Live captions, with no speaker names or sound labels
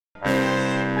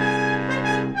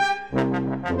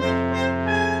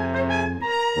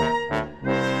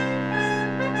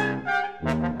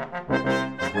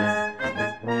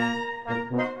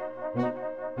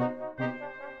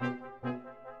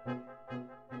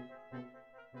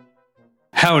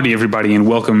Howdy, everybody, and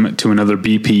welcome to another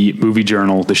BP Movie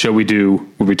Journal, the show we do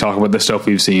where we talk about the stuff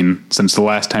we've seen since the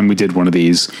last time we did one of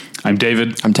these. I'm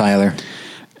David. I'm Tyler.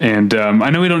 And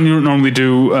I know we don't normally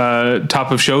do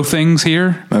top of show things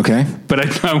here. Okay.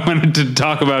 But I wanted to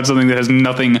talk about something that has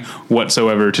nothing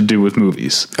whatsoever to do with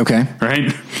movies. Okay.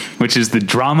 Right? Which is the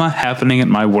drama happening at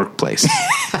my workplace.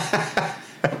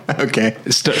 Okay.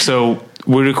 So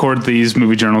we record these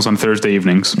movie journals on Thursday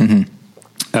evenings. Mm-hmm.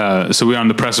 So we're on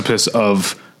the precipice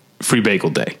of Free Bagel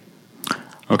Day.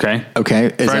 Okay. Okay.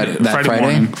 Is that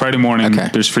Friday? Friday morning. Okay.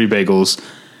 There's free bagels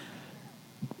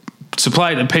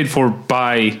supplied and paid for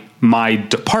by my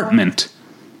department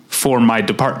for my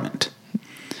department.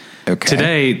 Okay.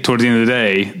 Today, toward the end of the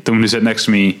day, the one who sat next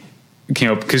to me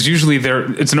came up because usually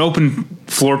it's an open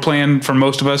floor plan for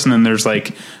most of us, and then there's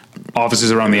like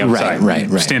offices around the outside. Right.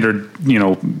 Standard,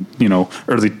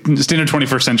 early standard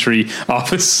 21st century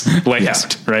office layout,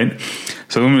 yes. Right?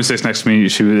 So the woman who sits next to me,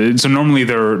 so normally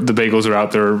the bagels are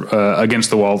out there against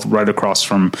the wall right across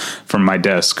from my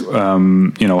desk,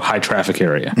 high traffic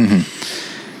area.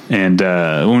 Mm-hmm. And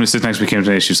the woman who sits next to me came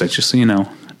today, she was like, just so you know,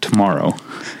 tomorrow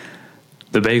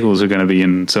the bagels are going to be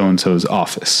in so-and-so's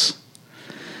office.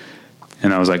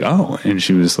 And I was like, oh, and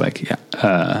she was like,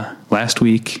 yeah, last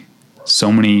week,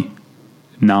 so many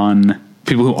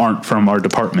people who aren't from our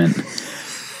department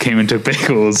came and took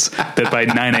bagels that by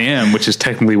 9 a.m., which is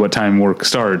technically what time work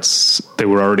starts, they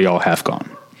were already all half gone.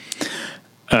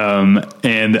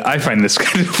 And I find this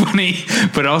kind of funny,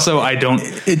 but also I don't.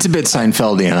 It's a bit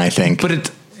Seinfeldian, I think.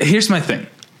 But here's my thing.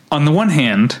 On the one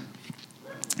hand,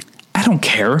 I don't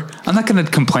care. I'm not going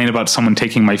to complain about someone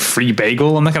taking my free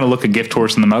bagel. I'm not going to look a gift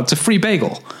horse in the mouth. It's a free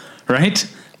bagel, right?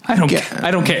 I don't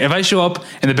care. If I show up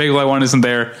and the bagel I want isn't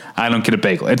there, I don't get a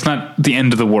bagel. It's not the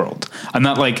end of the world. I'm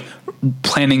not like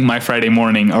planning my Friday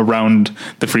morning around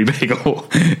the free bagel.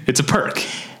 It's a perk.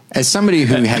 As somebody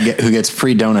who gets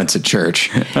free donuts at church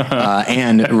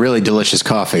and really delicious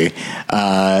coffee,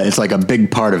 it's like a big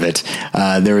part of it.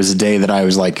 There was a day that I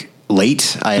was like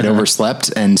late. I had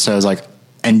overslept, and so I was like,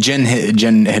 and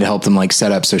Jen had helped them like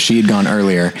set up, so she had gone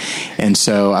earlier, and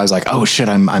so I was like, oh shit,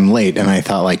 I'm late, and I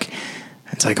thought like,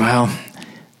 it's like, well,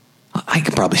 I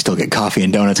could probably still get coffee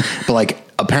and donuts, but like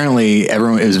apparently it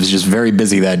was just very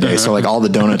busy that day. So like all the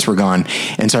donuts were gone.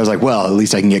 And so I was like, well, at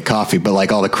least I can get coffee, but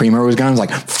like all the creamer was gone. I was like,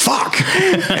 fuck.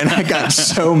 And I got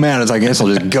so mad. I was like, I guess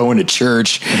I'll just go into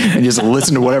church and just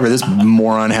listen to whatever this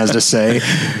moron has to say.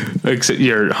 Except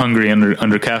you're hungry under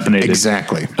caffeinated.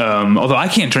 Exactly. Although I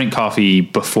can't drink coffee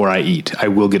before I eat. I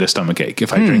will get a stomachache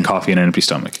if I drink coffee in an empty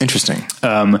stomach. Interesting.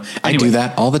 Anyway, I do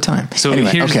that all the time. So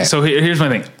anyway, here's my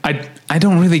thing. I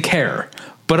don't really care,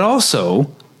 but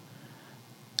also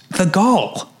the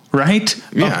gall, right?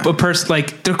 Yeah. A person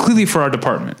like they're clearly for our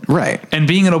department, right? And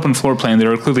being an open floor plan,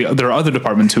 there are other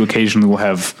departments who occasionally will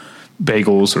have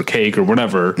bagels or cake or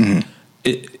whatever. Mm-hmm.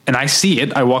 And I see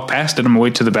it. I walk past it on my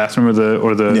way to the bathroom or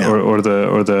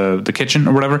the kitchen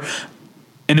or whatever,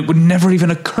 and it would never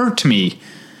even occur to me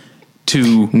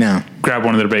to grab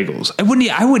one of their bagels. I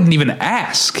wouldn't even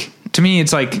ask. To me,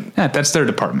 it's like that's their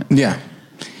department. Yeah,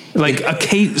 like a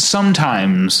case.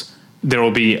 Sometimes there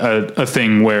will be a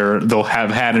thing where they'll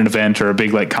have had an event or a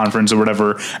big like conference or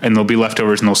whatever, and there'll be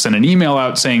leftovers, and they'll send an email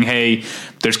out saying, "Hey,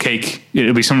 there's cake."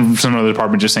 It'll be some other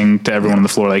department just saying to everyone on the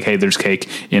floor, like, "Hey, there's cake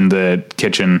in the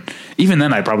kitchen." Even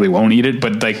then, I probably won't eat it,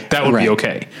 but like that would be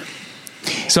okay.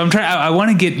 So I'm trying. I want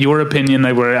to get your opinion,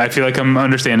 where I feel like I'm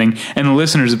understanding, and the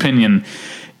listener's opinion.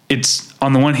 It's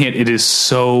on the one hand, it is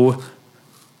so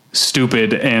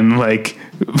stupid and like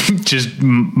just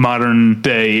modern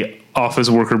day office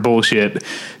worker bullshit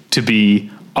to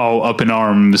be all up in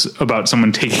arms about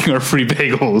someone taking our free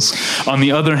bagels. On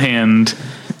the other hand,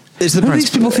 it's the these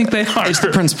people think they are. It's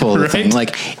the principle of the right? thing.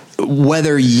 Like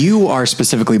whether you are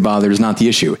specifically bothered is not the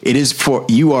issue. It is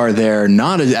you are there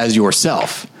not as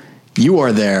yourself. You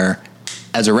are there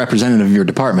as a representative of your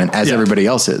department, as everybody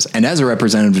else is. And as a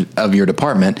representative of your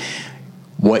department,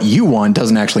 what you want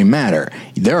doesn't actually matter.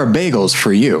 There are bagels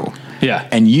for you. Yeah.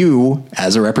 And you,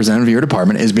 as a representative of your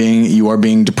department, you are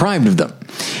being deprived of them.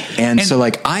 And so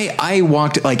like I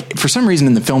walked, like for some reason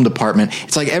in the film department,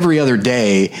 it's like every other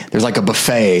day there's like a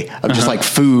buffet of just like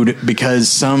food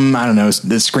because I don't know,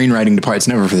 the screenwriting department, it's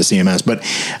never for the CMS, but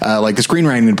like the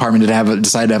screenwriting department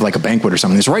decided to have like a banquet or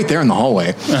something. It's right there in the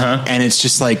hallway. And it's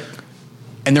just like,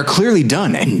 and they're clearly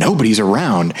done and nobody's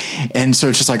around. And so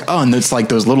it's just like, oh, and it's like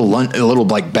those little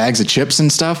like bags of chips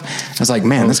and stuff. I was like,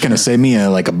 man, that's going to save me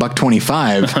like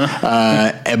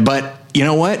 $1.25. But you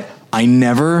know what? I've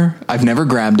never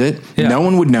grabbed it. Yeah. No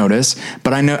one would notice,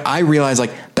 but I realize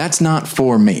like that's not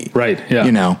for me. Right. Yeah.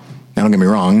 You know, now don't get me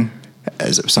wrong.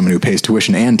 as someone who pays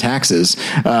tuition and taxes,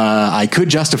 I could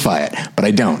justify it, but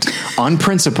I don't. On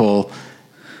principle,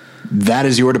 that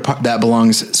is that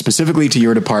belongs specifically to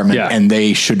your department, and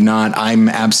they should not. I'm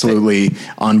absolutely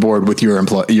on board with your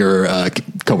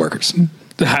coworkers.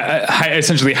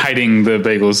 Essentially hiding the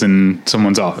bagels in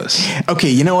someone's office. Okay,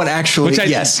 you know what? Actually,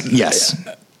 yes.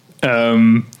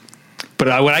 But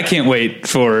what I can't wait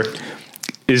for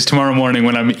is tomorrow morning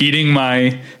when I'm eating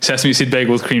my sesame seed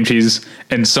bagel with cream cheese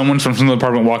and someone from the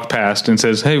department walked past and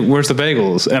says, "Hey, where's the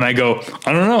bagels?" And I go,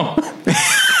 "I don't know."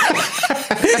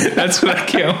 That's what I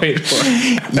can't wait for.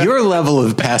 Your level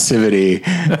of passivity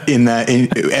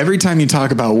every time you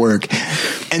talk about work.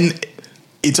 And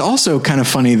it's also kind of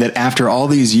funny that after all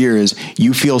these years,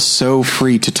 you feel so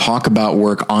free to talk about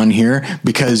work on here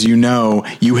because you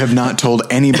have not told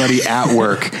anybody at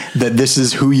work that this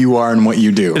is who you are and what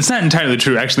you do. It's not entirely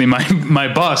true. Actually, my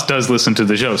boss does listen to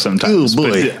the show sometimes. Oh,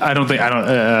 boy. But I don't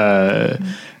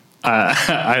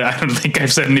think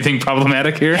I've said anything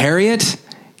problematic here. Harriet,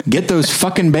 get those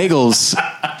fucking bagels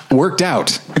worked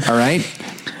out. All right.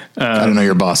 I don't know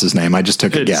your boss's name. I just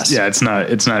took a guess. Yeah, it's not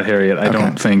Harriet. I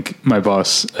don't think my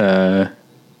boss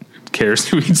cares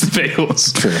who eats the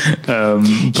bagels. True.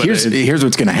 Here's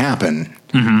what's going to happen.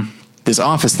 Mm-hmm. This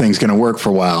office thing's going to work for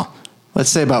a while.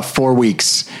 Let's say about 4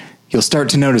 weeks. You'll start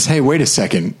to notice, hey, wait a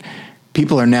second.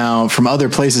 People are now from other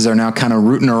places are now kind of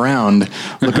rooting around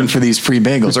looking for these free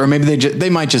bagels. Or maybe they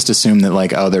might just assume that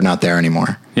like, oh, they're not there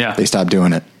anymore. Yeah. They stopped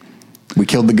doing it. We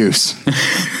killed the goose.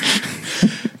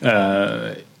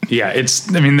 Yeah,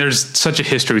 there's such a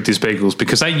history with these bagels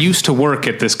because I used to work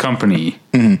at this company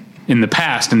in the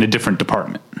past in a different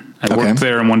department. I worked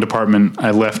there in one department.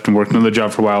 I left and worked another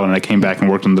job for a while, and I came back and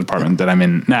worked in the department that I'm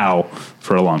in now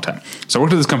for a long time. So I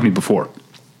worked at this company before,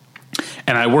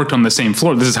 and I worked on the same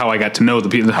floor. This is how I got to know the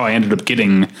people. How I ended up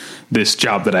getting this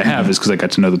job that I have is because I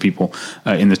got to know the people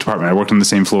in this department. I worked on the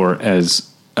same floor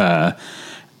as.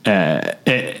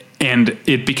 And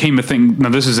it became a thing. Now,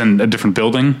 this is in a different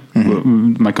building.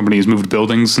 Mm-hmm. My company has moved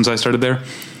buildings since I started there.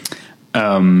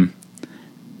 And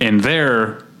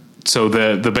there, so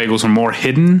the bagels were more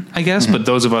hidden, I guess. Mm-hmm. But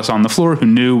those of us on the floor who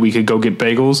knew we could go get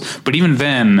bagels. But even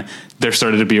then, there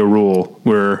started to be a rule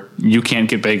where you can't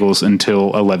get bagels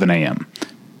until 11 a.m.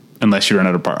 unless you're in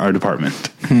our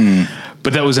department.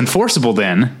 But that was enforceable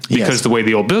then because the way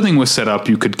the old building was set up,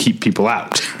 you could keep people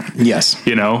out. Yes.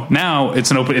 Now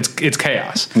it's it's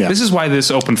chaos. Yeah. This is why this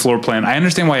open floor plan, I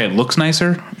understand why it looks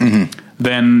nicer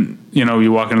than,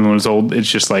 you walk into one that's old. It's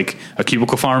just like a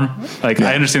cubicle farm. I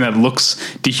understand that it looks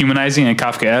dehumanizing and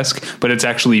Kafkaesque, but it's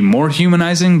actually more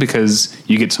humanizing because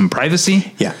you get some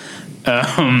privacy. Yeah.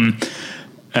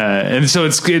 And so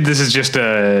it's good. This is just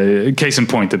a case in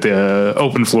point that the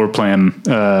open floor plan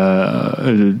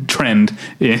trend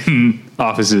in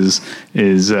offices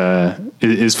is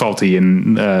faulty,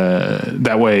 and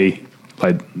that way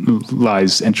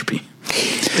lies entropy.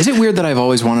 Is it weird that I've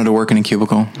always wanted to work in a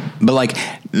cubicle, but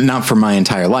not for my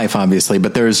entire life, obviously,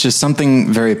 but there's just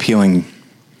something very appealing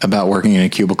about working in a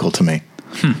cubicle to me.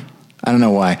 I don't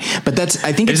know why, but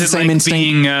I think it's the same instinct.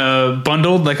 Being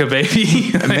bundled like a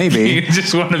baby? Maybe. You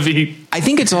just want to be. I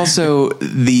think it's also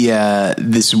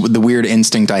the weird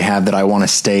instinct I have that I want to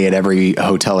stay at every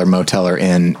hotel or motel or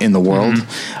in the world.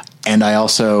 Mm-hmm. And I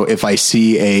also, if I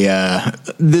see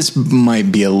this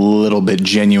might be a little bit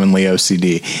genuinely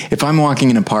OCD. If I'm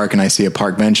walking in a park and I see a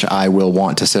park bench, I will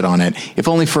want to sit on it, if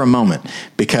only for a moment,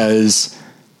 because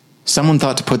someone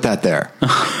thought to put that there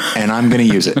and I'm going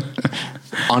to use it.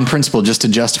 On principle, just to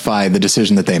justify the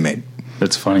decision that they made.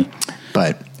 That's funny.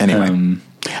 But anyway,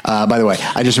 by the way,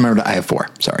 I just remembered I have 4.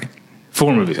 Sorry.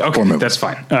 4 movies. Okay, 4 movies. That's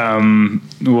fine.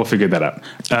 We'll figure that out.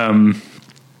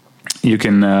 You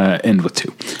can end with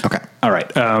 2. Okay. All right.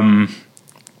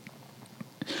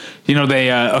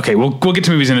 Okay, we'll get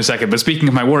to movies in a second. But speaking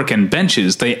of my work and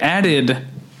benches, they added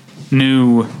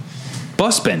new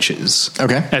bus benches.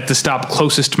 Okay. At the stop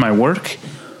closest to my work.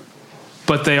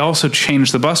 But they also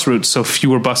changed the bus route so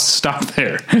fewer buses stop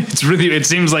there. It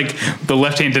seems like the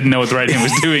left hand didn't know what the right hand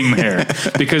was doing there,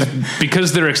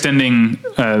 because they're extending.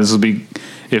 This will be,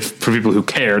 if for people who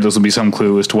care, this will be some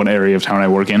clue as to what area of town I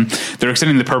work in. They're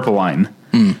extending the Purple Line,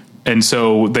 and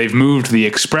so they've moved the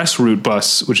express route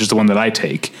bus, which is the one that I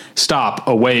take, stop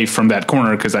away from that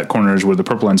corner because that corner is where the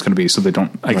Purple Line's going to be. So they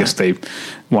don't. I guess they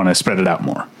want to spread it out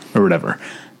more or whatever.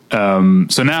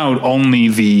 So now only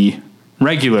the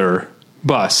regular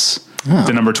bus,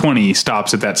 the number 20,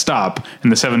 stops at that stop,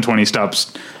 and the 720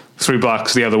 stops 3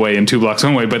 blocks the other way and 2 blocks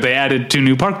one way. But they added 2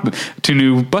 new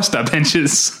bus stop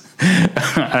benches.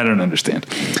 I don't understand.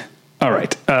 All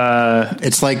right,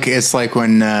 it's like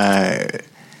when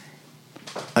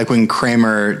like when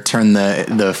Kramer turned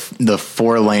the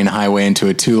 4-lane highway into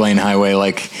a 2-lane highway,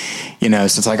 like, you know,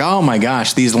 so it's like, oh my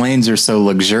gosh, these lanes are so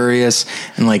luxurious,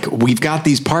 and like we've got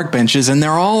these park benches and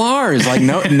they're all ours. Like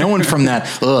no one from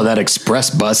that express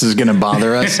bus is going to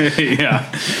bother us. Yeah.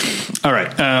 All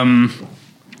right.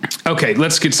 Okay,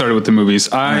 let's get started with the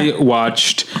movies. I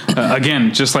watched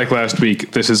again, just like last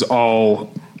week. This is all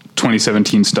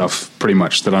 2017 stuff, pretty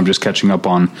much, that I'm just catching up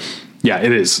on. Yeah,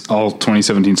 it is all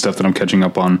 2017 stuff that I'm catching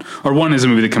up on. Or one is a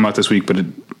movie that came out this week, but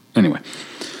anyway,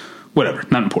 whatever,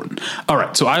 not important. All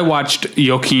right, so I watched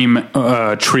Joachim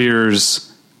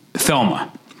Trier's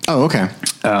Thelma. Oh, okay.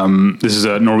 This is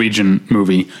a Norwegian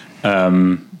movie.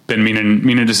 Been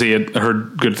meaning to see it. I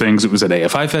heard good things. It was at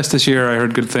AFI Fest this year. I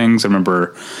heard good things. I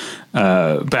remember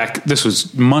back. This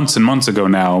was months and months ago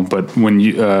now. But when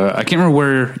you, I can't remember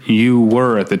where you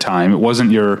were at the time. It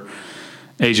wasn't your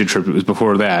Asia trip. It was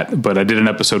before that. But I did an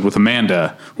episode with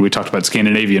Amanda where we talked about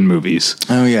Scandinavian movies.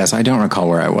 Oh yes, I don't recall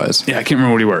where I was. Yeah, I can't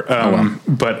remember where you were.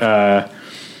 But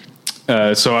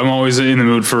so I'm always in the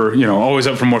mood for, always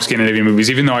up for more Scandinavian movies.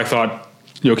 Even though I thought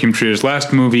Joachim Trier's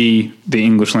last movie, the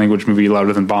English language movie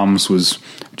Louder Than Bombs, was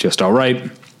just all right.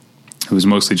 It was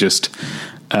mostly just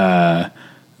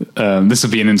this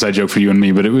will be an inside joke for you and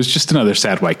me, but it was just another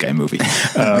sad white guy movie.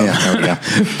 Yeah, there we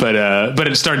go. But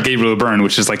it starred Gabriel Byrne,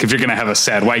 which is like, if you're going to have a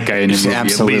sad white guy in your movie,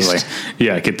 absolutely. At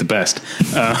least, get the best.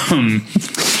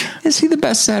 Is he the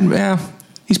best sad? Yeah.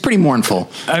 He's pretty mournful.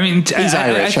 I mean, he's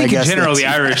Irish. I think in general, the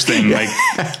Irish thing, like,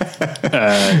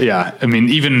 I mean,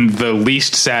 even the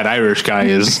least sad Irish guy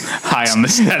is high on the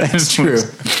sad. That's true.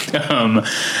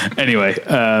 Anyway,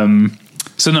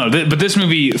 so no, but this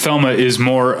movie, Thelma, is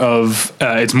more of,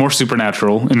 it's more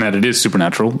supernatural in that it is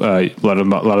supernatural. A lot of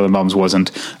the bombs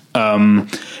wasn't.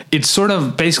 It's sort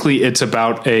of, basically, it's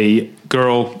about a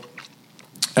girl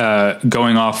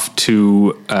going off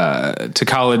to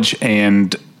college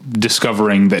and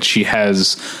discovering that she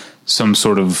has some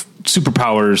sort of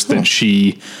superpowers that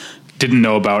she didn't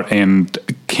know about and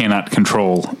cannot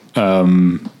control,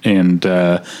 and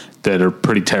that are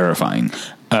pretty terrifying.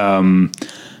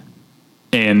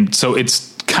 And so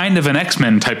it's kind of an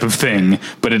X-Men type of thing,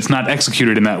 but it's not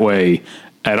executed in that way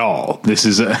at all. This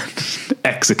is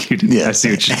executed. Yeah. I see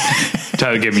what you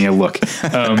try to give me a look.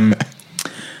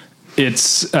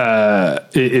 It's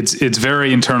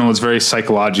very internal. It's very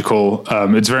psychological.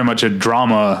 It's very much a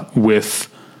drama with,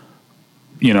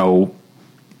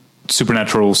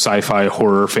 supernatural, sci-fi,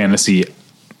 horror, fantasy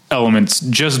elements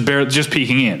just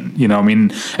peeking in. I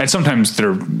mean, and sometimes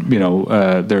there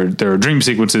are dream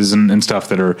sequences and stuff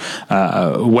that are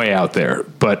way out there,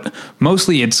 but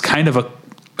mostly it's kind of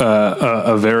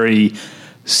a very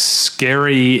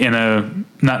scary,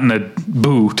 not in a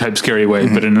boo type scary way,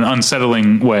 but in an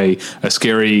unsettling way, a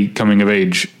scary coming of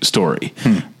age story.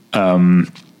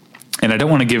 And I don't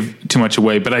want to give too much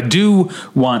away, but I do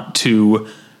want to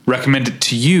recommend it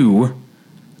to you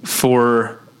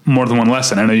for more than one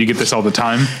lesson. I know you get this all the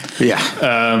time. Yeah.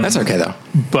 That's okay though.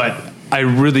 But I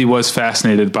really was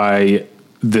fascinated by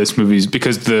this movie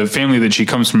because the family that she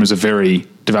comes from is a very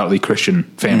devoutly Christian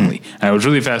family. And I was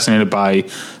really fascinated by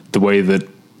the way that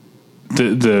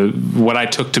the what I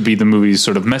took to be the movie's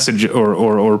sort of message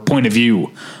or point of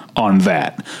view on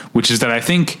that, which is that I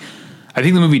think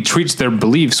the movie treats their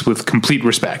beliefs with complete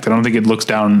respect. I don't think it looks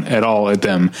down at all at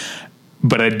them,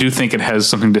 but I do think it has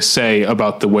something to say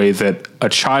about the way that a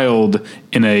child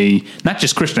in a, not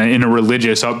just Christian, in a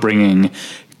religious upbringing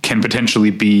can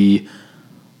potentially be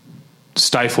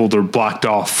stifled or blocked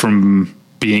off from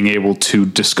being able to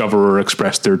discover or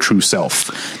express their true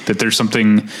self. That there's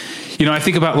something, I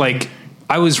think about, like,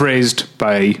 I was raised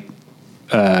by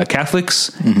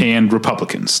Catholics and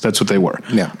Republicans. That's what they were.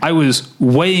 Yeah. I was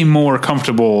way more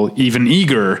comfortable, even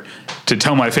eager, to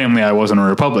tell my family I wasn't a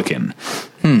Republican.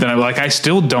 Then I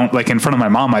still don't, like, in front of my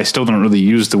mom, I still don't really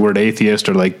use the word atheist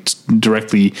or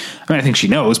directly. I mean, I think she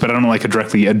knows, but I don't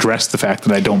directly address the fact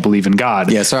that I don't believe in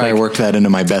God. Yeah. Sorry. I worked that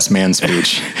into my best man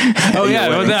speech. Oh yeah.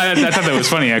 I thought that was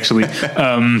funny actually.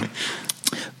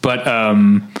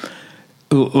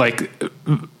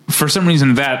 For some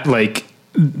reason that, like,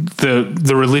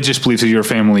 the religious beliefs of your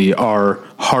family are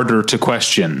harder to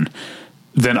question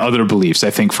than other beliefs,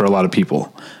 I think, for a lot of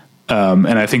people.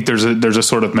 And I think there's a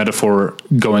sort of metaphor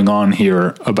going on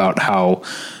here about how,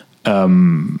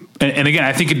 and again,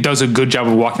 I think it does a good job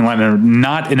of walking the line and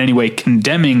not in any way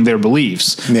condemning their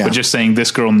beliefs, but just saying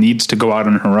this girl needs to go out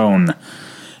on her own.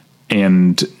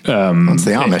 And it's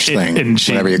the Amish thing, and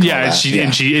she, whatever you call yeah, that.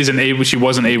 and she isn't able. She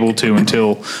wasn't able to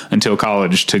until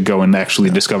college to go and actually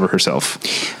discover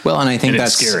herself. Well, and I think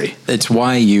that's scary. It's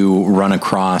why you run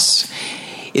across.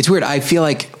 It's weird. I feel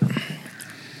like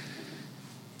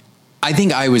I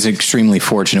think I was extremely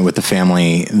fortunate with the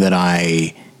family that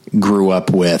I grew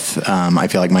up with. I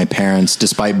feel like my parents,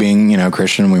 despite being,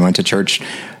 Christian, we went to church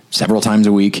several times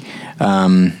a week,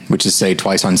 which is say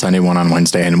twice on Sunday, one on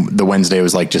Wednesday. And the Wednesday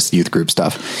was like just youth group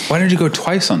stuff. Why did you go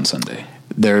twice on Sunday?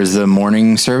 There's the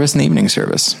morning service and the evening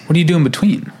service. What do you do in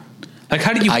between? Like,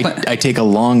 how do you I take a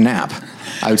long nap.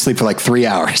 I would sleep for like 3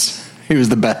 hours. It was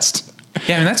the best.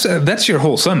 Yeah, I mean, that's your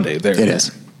whole Sunday there. It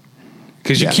is.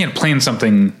 Because you can't plan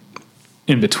something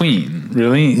in between,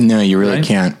 really? No, you really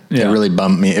can't. Yeah. It really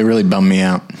bummed me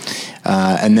out.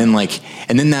 And then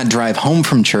that drive home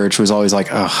from church was always like,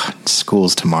 oh,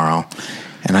 school's tomorrow.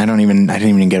 And I didn't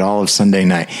even get all of Sunday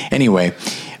night. Anyway,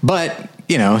 but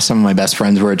some of my best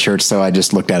friends were at church, so I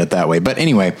just looked at it that way. But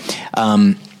anyway,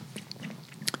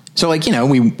 so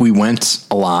we went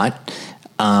a lot.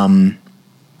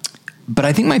 But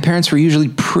I think my parents were usually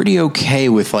pretty okay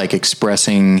with like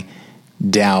expressing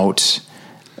doubt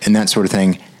and that sort of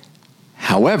thing.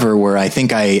 However, where I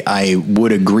think I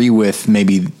would agree with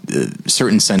maybe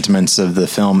certain sentiments of the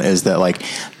film is that like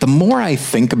the more I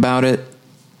think about it,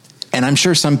 and I'm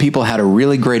sure some people had a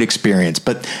really great experience,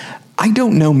 but I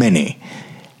don't know many.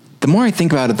 The more I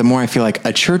think about it, the more I feel like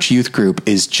a church youth group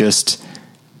is just,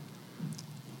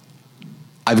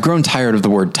 I've grown tired of the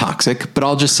word toxic, but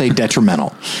I'll just say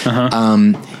detrimental.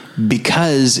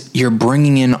 Because you're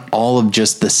bringing in all of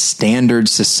just the standard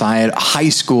high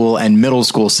school and middle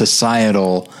school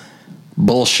societal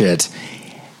bullshit,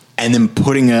 and then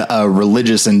putting a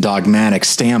religious and dogmatic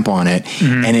stamp on it.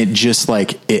 Mm-hmm. And it just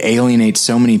like, it alienates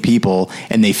so many people,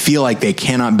 and they feel like they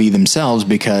cannot be themselves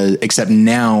except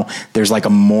now there's like a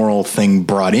moral thing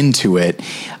brought into it.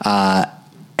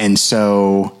 And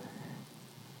so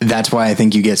that's why I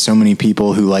think you get so many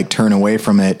people who like turn away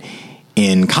from it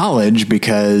in college,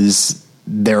 because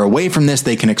they're away from this,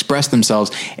 they can express themselves,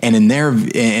 and in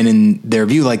their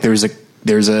view, like there's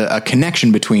a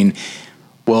connection between,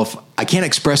 well, if I can't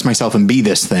express myself and be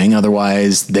this thing,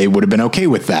 otherwise they would have been okay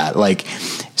with that. Like,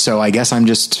 so I guess I'm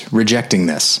just rejecting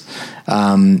this.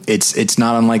 It's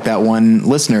not unlike that one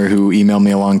listener who emailed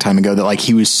me a long time ago that like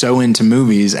he was so into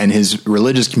movies and his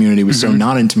religious community was so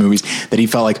not into movies that he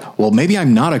felt like, well, maybe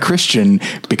I'm not a Christian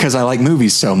because I like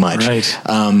movies so much.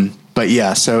 Right. But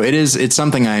yeah, so it's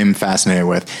something I am fascinated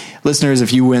with. Listeners,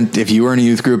 if you were in a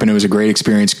youth group and it was a great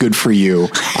experience, good for you.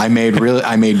 I made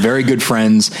very good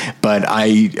friends, but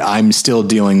I'm still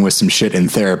dealing with some shit in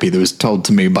therapy that was told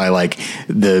to me by like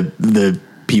the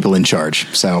people in charge.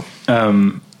 So,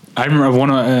 I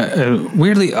remember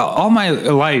weirdly, all my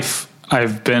life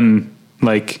I've been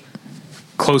like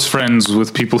close friends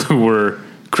with people who were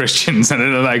Christians,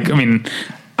 and like, I mean,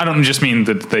 I don't just mean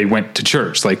that they went to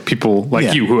church, like people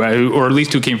like you who, or at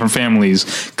least who came from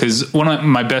families. Because one of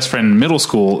my best friend in middle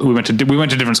school, we went to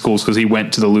different schools because he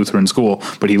went to the Lutheran school,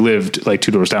 but he lived like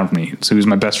 2 doors down from me. So he was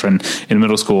my best friend in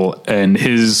middle school, and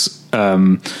his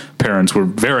parents were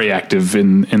very active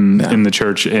in the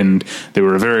church, and they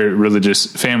were a very religious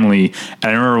family.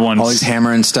 And I remember once always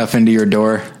hammering stuff into your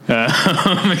door.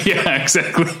 Yeah,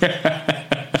 exactly. But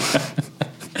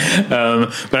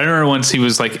I remember once he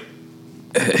was like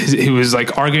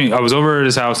arguing. I was over at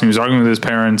his house and he was arguing with his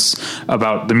parents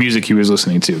about the music he was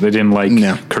listening to. They didn't like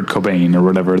Kurt Cobain or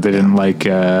whatever. They didn't like,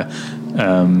 they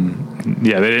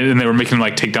were making him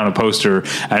like take down a poster.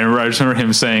 I just remember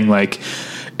him saying like,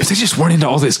 if they just weren't into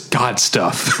all this God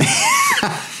stuff.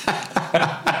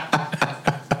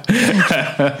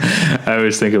 I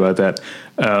always think about that.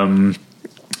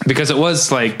 Because it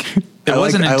was like, I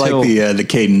like the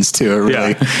cadence to it. Really,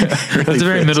 really it's a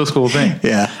very middle school thing.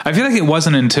 Yeah, I feel like it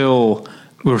wasn't until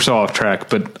we were so off track,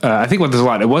 but I think there's a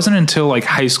lot. It wasn't until like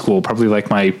high school, probably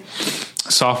like my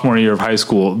sophomore year of high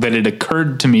school, that it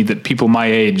occurred to me that people my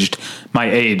age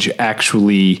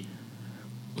actually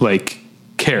like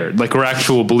cared, like were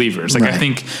actual believers. Like, right. I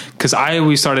think because I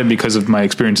always started because of my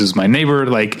experiences with my neighbor.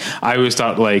 Like I always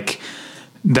thought like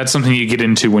that's something you get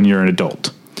into when you're an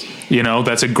adult.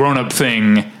 That's a grown up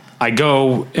thing. I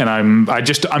go and I'm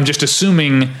just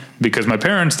assuming because my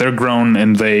parents, they're grown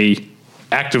and they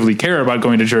actively care about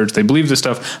going to church. They believe this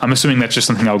stuff. I'm assuming that's just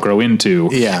something I'll grow into.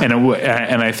 Yeah. And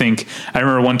I think I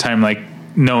remember one time like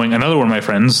knowing another one of my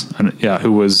friends,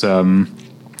 who was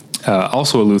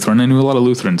also a Lutheran, and knew a lot of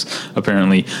Lutherans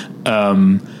apparently.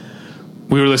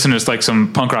 We were listening to like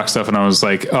some punk rock stuff, and I was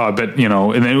like, oh, I bet,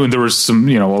 and then there was some,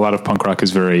 a lot of punk rock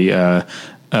is very,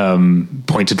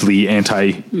 pointedly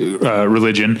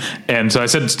anti-religion. And so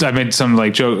I made some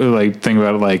like joke, like thing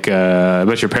about like, I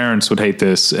bet your parents would hate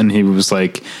this. And he was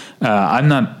like, I'm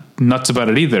not nuts about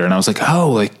it either. And I was like,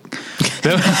 oh, like,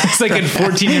 it's like at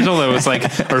 14 years old, I was like,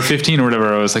 or 15 or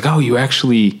whatever. I was like, oh, you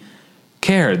actually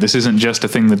care. This isn't just a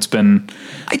thing that's been.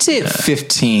 I'd say at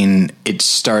 15, it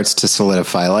starts to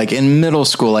solidify. Like in middle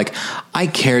school, like I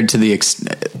cared to the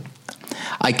extent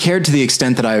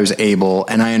that I was able,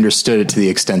 and I understood it to the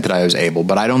extent that I was able,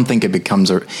 but I don't think it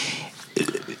becomes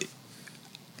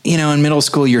in middle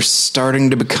school, you're starting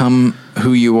to become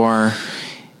who you are,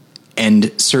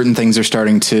 and certain things are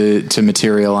starting to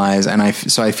materialize. And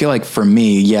so I feel like for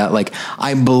me, like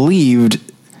I believed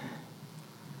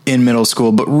in middle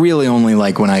school, but really only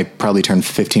like when I probably turned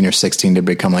 15 or 16 to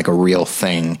become like a real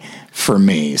thing for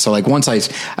me. So like once I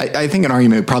think an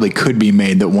argument probably could be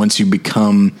made that once you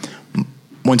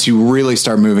really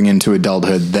start moving into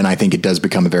adulthood, then I think it does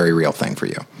become a very real thing for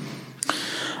you.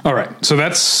 All right. So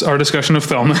that's our discussion of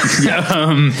Thelma.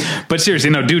 But seriously,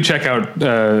 no, do check out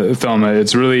Thelma.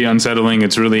 It's really unsettling.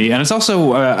 And it's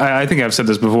also, I think I've said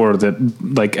this before, that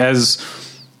like as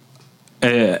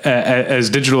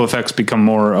digital effects become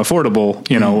more affordable,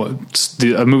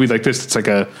 a movie like this, it's like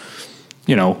a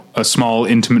small,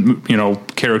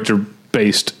 intimate,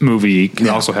 character-based movie can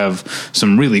also have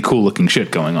some really cool looking shit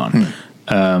going on.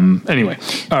 Anyway.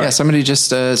 Right. Somebody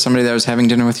that I was having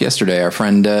dinner with yesterday, our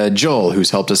friend Joel, who's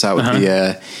helped us out with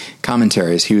the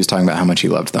commentaries, he was talking about how much he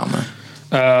loved Thelma.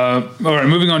 All right,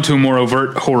 moving on to a more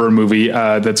overt horror movie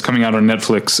that's coming out on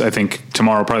Netflix, I think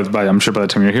tomorrow, I'm sure by the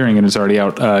time you're hearing it, it's already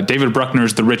out. David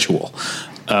Bruckner's The Ritual.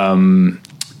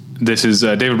 This is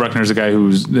David Bruckner's a guy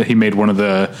he made one of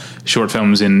the short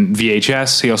films in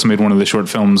VHS. He also made one of the short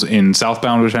films in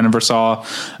Southbound, which I never saw.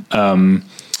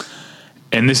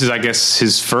 And this is, I guess,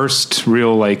 his first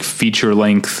real like feature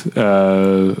length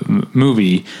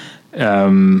movie.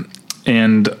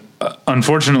 And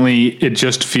unfortunately, it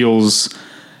just feels.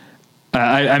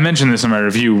 I mentioned this in my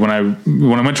review when I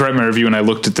went to write my review and I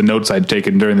looked at the notes I'd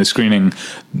taken during the screening.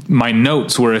 My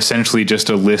notes were essentially just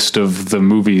a list of the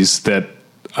movies that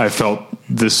I felt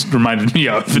this reminded me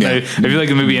of. And I feel like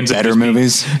the movie ends up better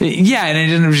movies. And it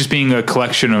ended up just being a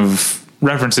collection of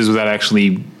references without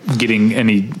actually getting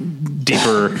any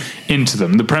deeper into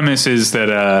them. The premise is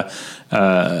that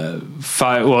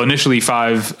initially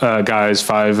five guys,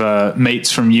 five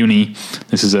mates from uni.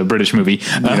 This is a British movie.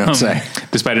 You don't say.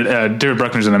 Despite it, David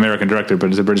Bruckner's an American director, but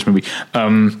it's a British movie.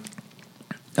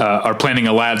 Are planning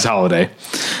a lad's holiday.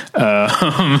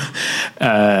 And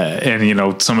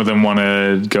some of them want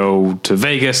to go to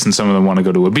Vegas and some of them want to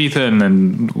go to Ibiza. And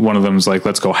then one of them's like,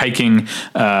 let's go hiking.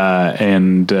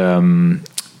 And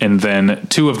then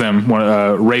two of them,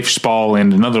 Rafe Spall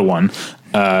and another one,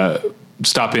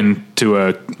 stop into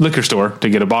a liquor store to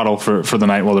get a bottle for the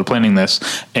night while they're planning this.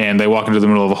 And they walk into the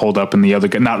middle of a holdup and the other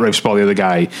guy, not Rafe Spall, the other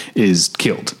guy is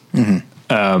killed.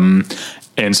 Mm-hmm.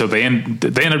 And so they end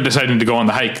up deciding to go on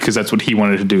the hike because that's what he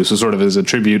wanted to do. So sort of as a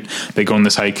tribute, they go on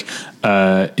this hike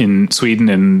in Sweden.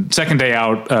 And second day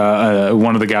out,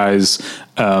 one of the guys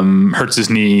hurts his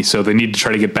knee, so they need to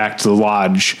try to get back to the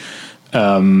lodge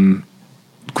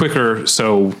quicker.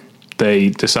 So they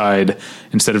decide,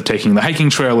 instead of taking the hiking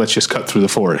trail, let's just cut through the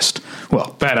forest.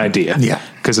 Well, bad idea. Yeah,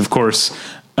 because of course,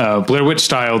 Blair Witch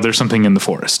style, there's something in the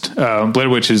forest. Blair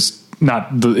Witch is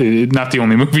not the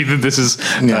only movie that this is,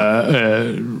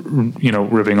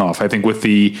 ripping off. I think with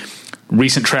the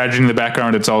recent tragedy in the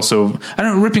background, it's also, I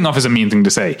don't know, ripping off is a mean thing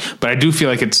to say, but I do feel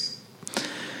like it's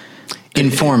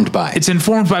informed by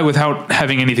without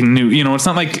having anything new. It's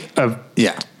not like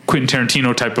Quentin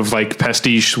Tarantino type of like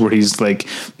pastiche where he's like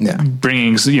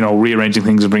bringing, rearranging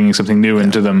things and bringing something new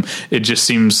into them. It just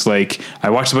seems like I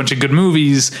watched a bunch of good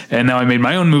movies and now I made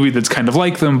my own movie that's kind of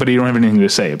like them, but you don't have anything to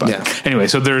say about it. Anyway,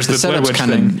 so there's the Blair Witch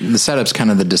thing. The setup's kind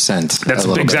of The Descent. That's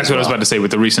exactly what I was about to say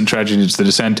with the recent tragedy. It's The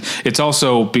Descent. It's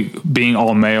also being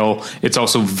all male. It's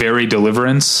also very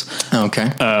Deliverance. Okay.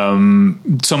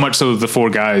 So much so that the four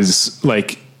guys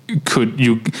like,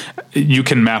 you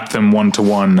can map them one to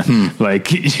one.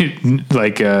 Like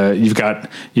you've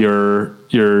got your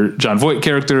John Voight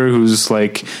character who's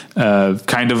like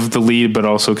kind of the lead, but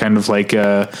also kind of like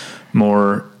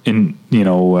more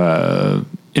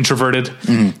introverted.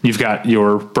 You've got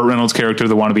your Burt Reynolds character,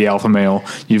 the wannabe alpha male.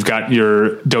 You've got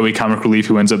your doughy comic relief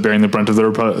who ends up bearing the brunt of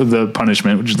the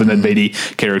punishment, which is the Ned Beatty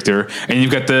character. And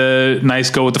you've got the nice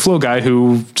go with the flow guy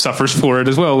who suffers for it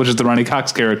as well, which is the Ronnie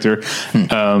Cox character.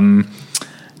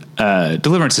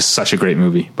 Deliverance is such a great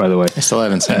movie, by the way. I still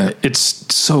haven't seen it.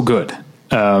 It's so good.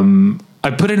 I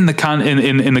put it in the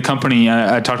in the company.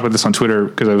 I talked about this on Twitter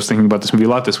because I was thinking about this movie a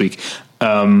lot this week.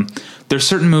 There's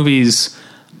certain movies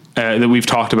that we've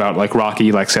talked about, like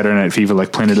Rocky, like Saturday Night Fever,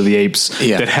 like Planet of the Apes,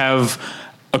 that have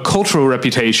a cultural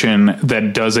reputation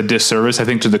that does a disservice, I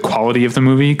think, to the quality of the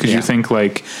movie. Because you think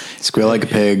like Squeal Like a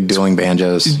Pig, Dueling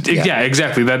Banjos. Yeah,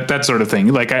 exactly. That sort of thing.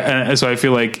 Like, so I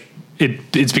feel like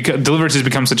Deliverance has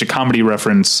become such a comedy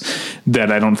reference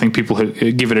that I don't think people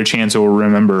who give it a chance will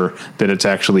remember that it's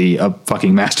actually a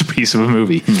fucking masterpiece of a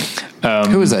movie.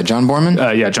 Who was that? John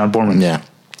Borman? Yeah, John Borman. Yeah.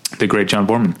 The great John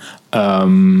Borman.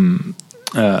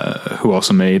 Who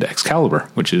also made Excalibur,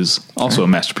 which is also a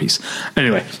masterpiece.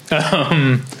 Anyway,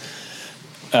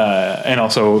 and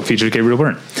also features Gabriel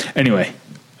Byrne. Anyway,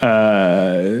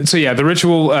 so yeah, The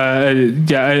Ritual.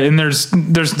 Yeah, and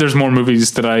there's more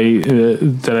movies that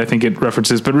I think it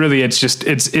references, but really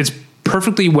it's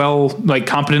perfectly well, like,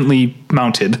 competently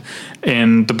mounted,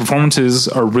 and the performances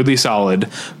are really solid,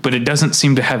 but it doesn't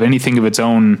seem to have anything of its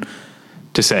own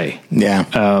to say. Yeah.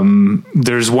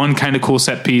 There's one kind of cool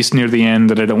set piece near the end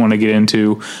that I don't want to get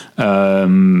into.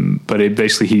 But it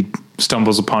basically, he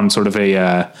stumbles upon sort of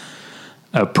a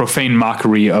profane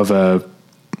mockery of a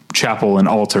chapel and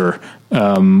altar,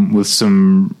 with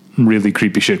some really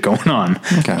creepy shit going on.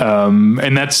 Okay.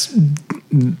 And that's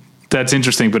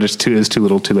interesting, but it's too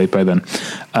little too late by then.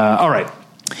 All right.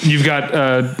 You've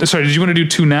got, sorry, did you want to do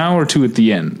 2 now or 2 at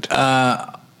the end?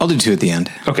 I'll do 2 at the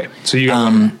end. Okay. So you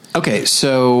got okay,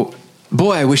 so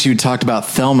boy, I wish you'd talked about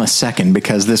Thelma second,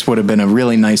 because this would have been a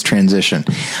really nice transition.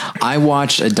 I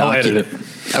watched a I'll edit it.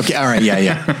 Okay, all right,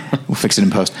 yeah. We'll fix it in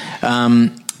post. I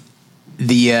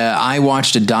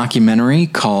watched a documentary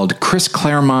called Chris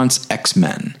Claremont's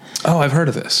X-Men. Oh, I've heard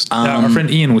of this. Our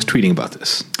friend Ian was tweeting about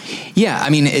this. Yeah, I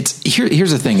mean,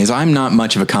 here's the thing: is I'm not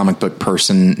much of a comic book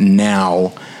person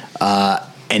now,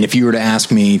 and if you were to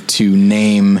ask me to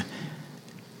name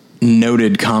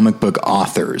noted comic book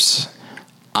authors,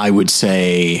 I would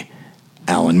say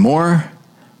Alan Moore,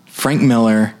 Frank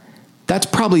Miller. That's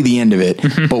probably the end of it.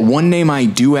 But one name I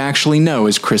do actually know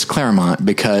is Chris Claremont,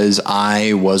 because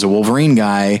I was a Wolverine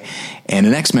guy and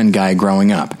an X-Men guy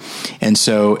growing up. And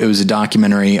so it was a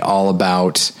documentary all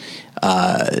about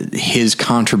his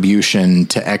contribution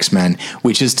to X-Men,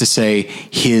 which is to say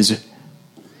his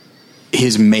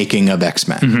making of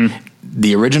X-Men. Mm-hmm.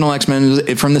 The original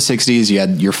X-Men from the 60s, you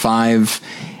had your 5,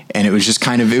 and it was just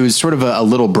it was sort of a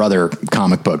little brother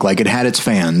comic book. Like, it had its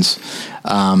fans.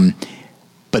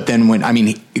 But then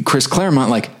Chris Claremont,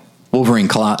 like, Wolverine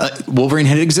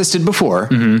had existed before,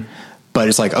 mm-hmm. but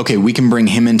it's like, okay, we can bring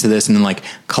him into this, and then, like,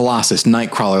 Colossus,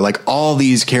 Nightcrawler, like, all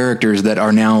these characters that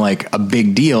are now, like, a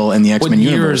big deal in the X-Men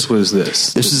universe. What years was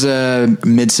this? This is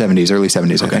mid-70s, early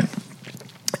 70s, okay.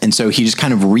 And so he just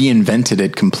kind of reinvented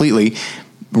it completely,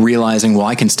 realizing, well,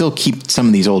 I can still keep some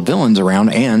of these old villains around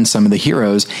and some of the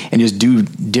heroes and just do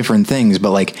different things.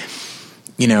 But, like,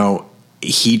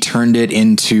 he turned it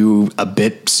into a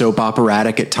bit soap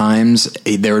operatic at times.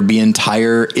 There would be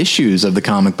entire issues of the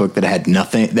comic book that had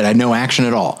no action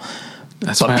at all.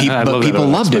 But people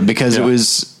loved it because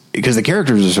because the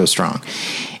characters are so strong.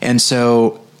 And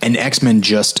X-Men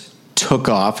just took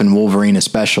off, and Wolverine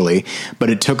especially, but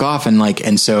it took off,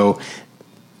 and so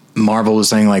Marvel was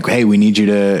saying, like, hey, we need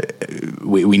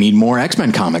we need more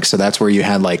X-Men comics. So that's where you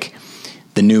had, like,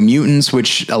 the New Mutants,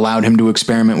 which allowed him to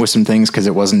experiment with some things, because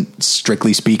it wasn't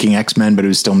strictly speaking X-Men, but it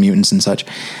was still mutants and such.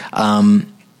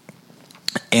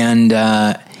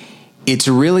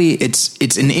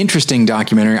 It's an interesting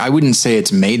documentary. I wouldn't say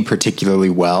it's made particularly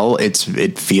well.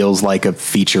 It feels like a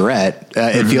featurette.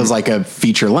 It feels like a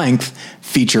feature length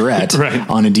featurette right.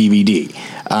 on a DVD.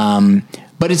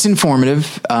 But it's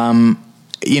informative.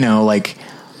 Like,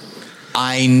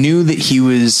 I knew that he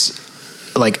was,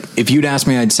 like, if you'd asked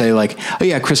me, I'd say, like, oh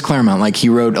yeah, Chris Claremont, like, he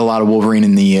wrote a lot of Wolverine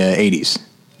in the 80s.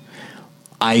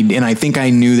 I think I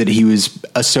knew that he was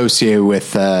associated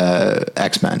with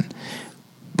X-Men.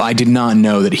 But I did not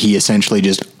know that he essentially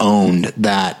just owned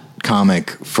that comic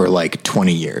for like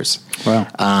 20 years. Wow.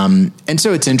 And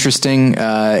so it's interesting.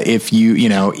 If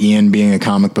Ian being a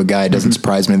comic book guy, it doesn't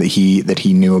surprise me that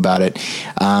he knew about it.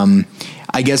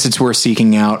 I guess it's worth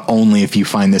seeking out only if you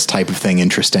find this type of thing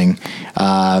interesting.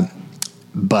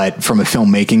 But from a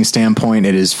filmmaking standpoint,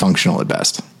 it is functional at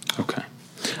best. Okay.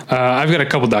 I've got a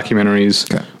couple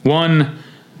documentaries. Okay. One,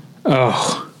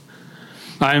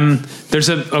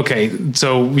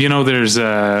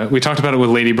 we talked about it with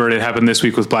Lady Bird. It happened this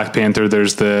week with Black Panther.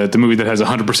 There's the movie that has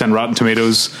 100% Rotten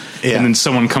Tomatoes, and then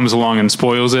someone comes along and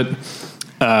spoils it.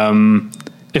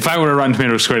 If I were a Rotten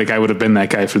Tomatoes critic, I would have been that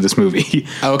guy for this movie.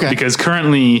 Oh, okay. Because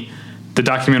currently the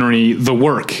documentary The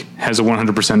Work has a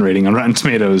 100% rating on Rotten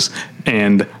Tomatoes,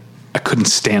 and I couldn't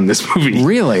stand this movie.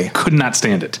 Really? Could not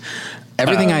stand it.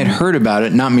 Everything I had heard about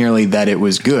it, not merely that it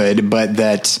was good, but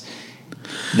that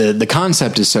the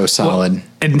concept is so solid. Well,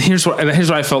 and here's what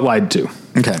I felt lied to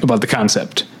about the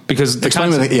concept. because the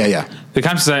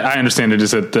concept I understand it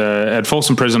is that at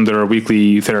Folsom Prison there are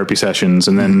weekly therapy sessions,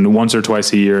 and then once or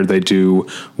twice a year they do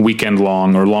weekend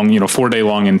long or long, 4-day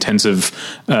long intensive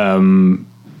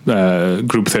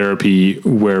group therapy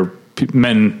where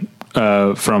men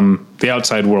from the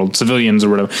outside world, civilians or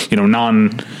whatever,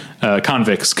 non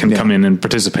convicts can come in and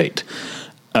participate.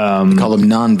 Call them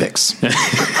non-Vics.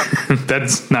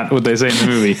 That's not what they say in the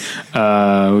movie.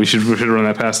 We should run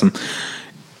that past them.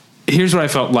 Here's what I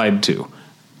felt lied to.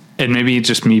 And maybe it's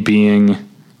just me being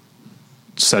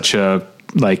such a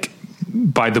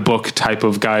by the book type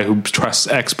of guy who trusts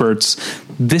experts.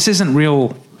 This isn't real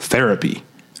therapy.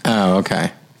 Oh,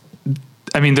 okay.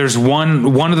 I mean, there's one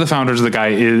of the founders of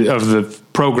the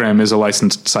program is a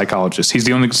licensed psychologist. He's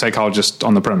the only psychologist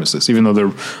on the premises, even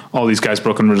though all these guys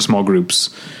broken into small groups.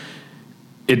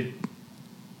 It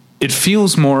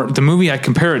feels more, the movie I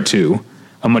compare it to,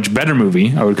 a much better movie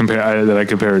that I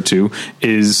compare it to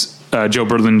is Joe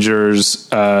Berlinger's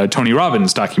Tony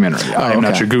Robbins documentary, I Am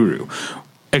Not Your Guru.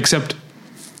 Except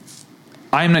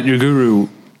I Am Not Your Guru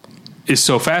is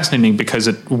so fascinating because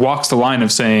it walks the line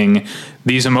of saying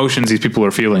these emotions these people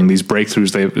are feeling, these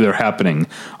breakthroughs they're happening,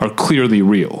 are clearly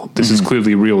real. This is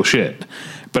clearly real shit.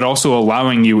 But also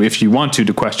allowing you, if you want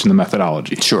to question the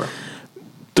methodology. Sure.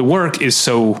 The work is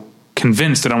so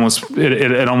convinced it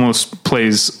almost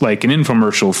plays like an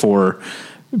infomercial for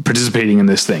participating in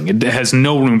this thing. It has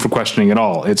no room for questioning at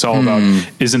all. It's all about,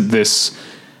 isn't this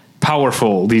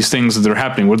powerful, these things that are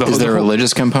happening? Is there a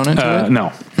religious component to it?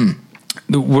 No.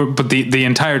 But the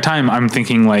entire time I'm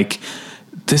thinking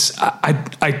this,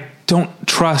 I don't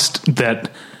trust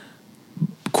that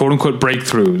quote unquote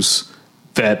breakthroughs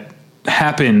that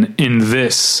happen in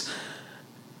this,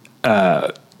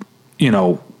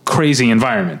 crazy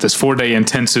environment, this 4-day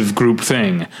intensive group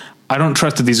thing. I don't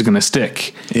trust that these are going to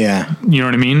stick. Yeah. You know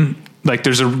what I mean?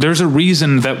 There's a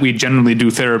reason that we generally do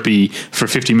therapy for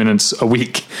 50 minutes a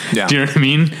week. Yeah. Do you know what I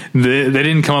mean? They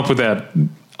didn't come up with that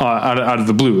out of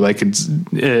the blue. As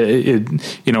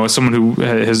someone who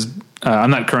has,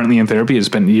 I'm not currently in therapy. I've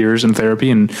spent years in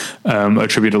therapy and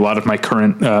attribute a lot of my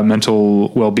current mental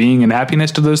well-being and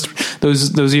happiness to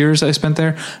those years I spent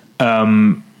there.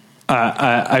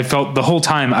 I felt the whole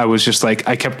time I was just I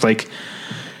kept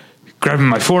grabbing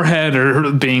my forehead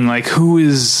or being who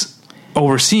is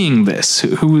overseeing this?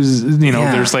 Who is,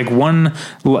 there's one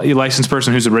licensed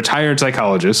person who's a retired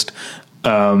psychologist,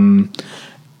 and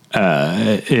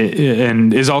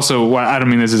is also, I don't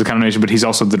mean this as a condemnation, but he's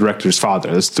also the director's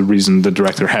father. That's the reason the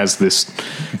director has this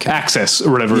access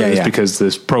or whatever it is, because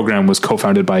this program was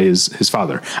co-founded by his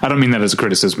father. I don't mean that as a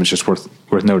criticism. It's just worth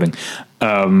noting.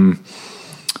 And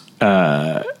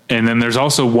then there's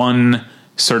also one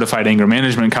certified anger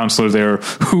management counselor there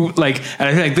who and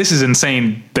I feel this is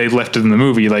insane. They left it in the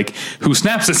movie, who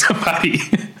snaps at somebody.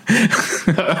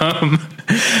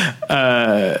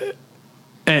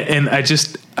 And I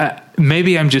just,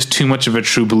 maybe I'm just too much of a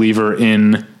true believer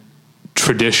in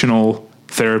traditional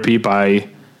therapy by,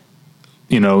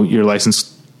 your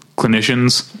licensed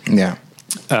clinicians. Yeah.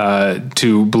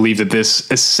 To believe that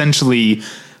this essentially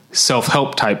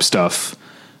self-help type stuff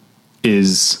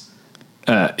is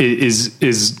and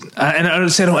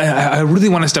I really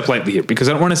want to step lightly here because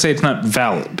I don't want to say it's not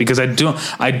valid, because I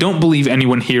don't believe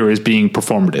anyone here is being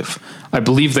performative. I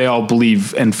believe they all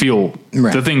believe and feel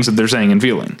the things that they're saying and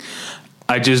feeling.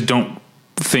 I just don't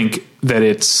think that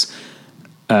it's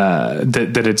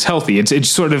that it's healthy. It's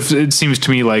sort of, it seems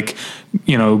to me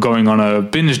going on a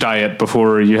binge diet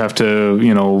before you have to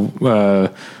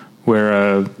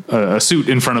wear a suit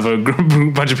in front of a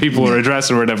bunch of people or a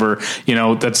dress or whatever.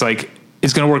 That's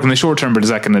it's going to work in the short term, but is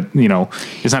that going to,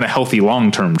 it's not a healthy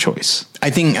long-term choice. I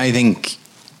think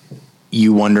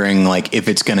you wondering if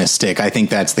it's going to stick. I think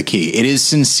that's the key. It is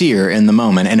sincere in the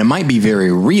moment, and it might be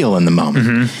very real in the moment.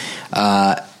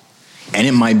 Mm-hmm. And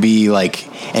it might be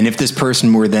and if this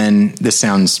person were then, this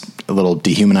sounds a little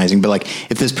dehumanizing, but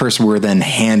if this person were then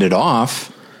handed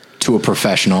off to a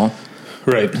professional,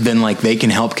 right, then they can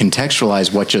help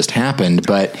contextualize what just happened.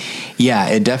 But yeah,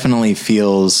 it definitely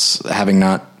feels, having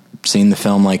not seen the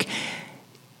film,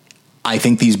 I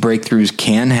think these breakthroughs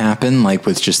can happen,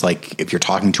 with just if you're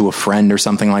talking to a friend or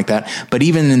something like that. But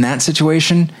even in that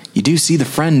situation, you do see the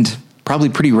friend probably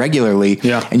pretty regularly,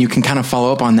 and you can kind of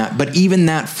follow up on that. But even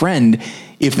that friend,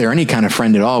 if they're any kind of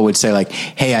friend at all, would say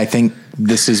hey, I think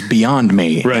this is beyond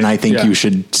me, and I think you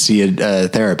should see a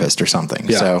therapist or something.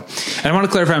 Yeah. So, and I want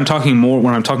to clarify, I'm talking more,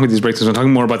 when I'm talking about these breakthroughs, I'm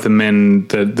talking more about the men,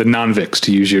 the non-Vics,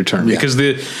 to use your term, because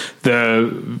there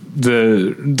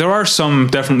are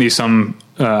definitely some,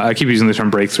 I keep using the term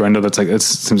breakthrough. I know that's it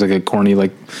seems like a corny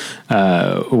word,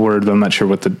 but I'm not sure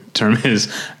what the term is.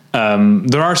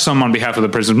 There are some on behalf of the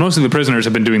prisoners. Most of the prisoners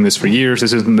have been doing this for years.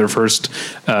 This isn't their first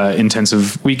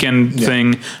intensive weekend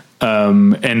thing.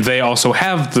 And they also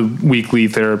have the weekly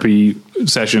therapy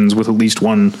sessions with at least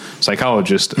one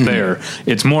psychologist there.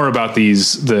 It's more about the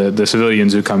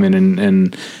civilians who come in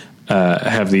and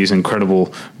have these incredible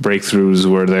breakthroughs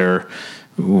where they're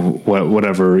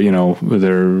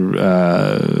they're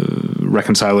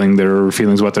reconciling their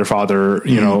feelings about their father.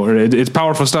 It's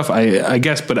powerful stuff, I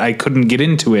guess, but I couldn't get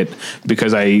into it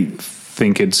because I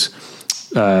think it's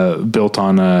built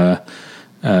on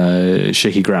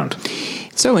shaky ground.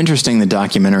 It's so interesting that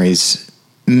documentaries,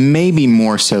 maybe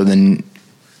more so than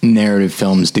narrative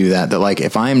films, do that. That like,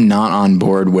 if I'm not on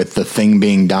board with the thing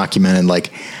being documented,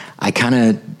 like I kind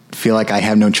of feel like I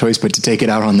have no choice but to take it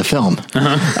out on the film.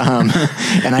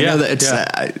 And I know that it's,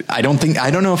 I don't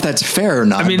know if that's fair or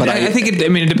not. But I think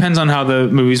it depends on how the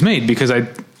movie's made, because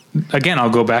I'll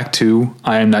go back to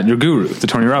I Am Not Your Guru, the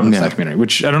Tony Robbins documentary,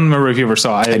 which I don't remember if you ever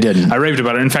saw. I didn't. I raved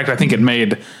about it. In fact, I think it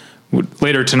made...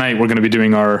 Later tonight, we're going to be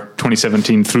doing our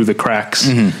 2017 Through the Cracks,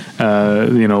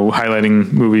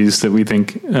 highlighting movies that we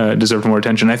think deserve more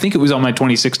attention. I think it was on my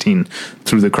 2016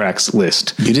 Through the Cracks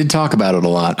list. You did talk about it a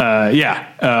lot.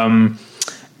 And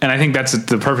I think that's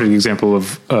the perfect example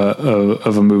of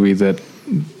a movie that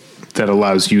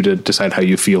allows you to decide how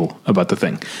you feel about the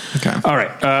thing. Okay. All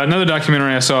right. Another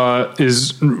documentary I saw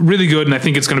is really good, and I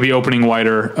think it's going to be opening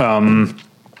wider.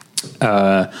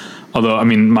 Although,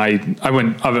 granted, I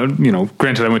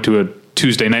went to a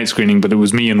Tuesday night screening, but it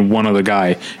was me and one other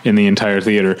guy in the entire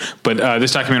theater. But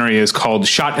this documentary is called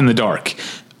Shot in the Dark,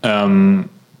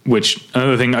 which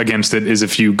another thing against it is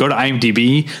if you go to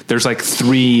IMDb, there's like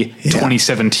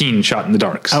 2017 Shot in the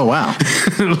Darks. Oh, wow.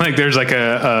 Like there's like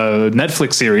a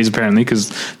Netflix series, apparently,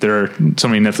 because there are so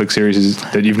many Netflix series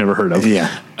that you've never heard of.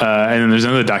 Yeah. And then there's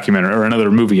another documentary, or another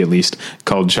movie at least,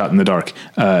 called Shot in the Dark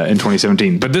in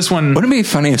 2017. But this one... Wouldn't it be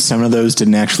funny if some of those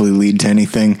didn't actually lead to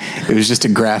anything? It was just a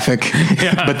graphic.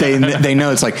 But they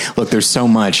know it's like, look, there's so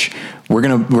much. We're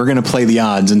gonna play the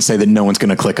odds and say that no one's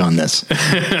gonna click on this.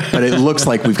 But it looks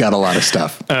like we've got a lot of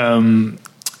stuff.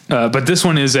 But this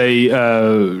one is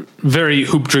a very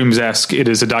Hoop Dreams-esque. It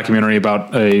is a documentary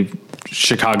about a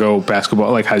Chicago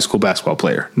basketball, like high school basketball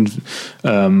player.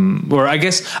 Or I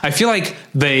guess I feel like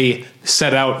they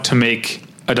set out to make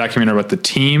a documentary about the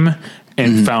team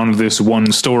and found this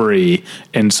one story,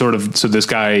 and so this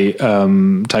guy,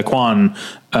 Taekwon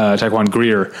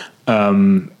Greer,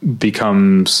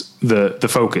 becomes the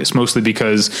focus, mostly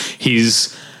because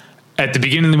he's at the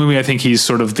beginning of the movie. I think he's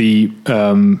sort of the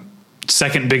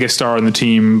second biggest star on the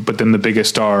team, but then the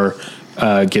biggest star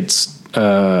gets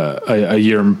a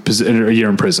year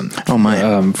in prison. Oh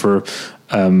my!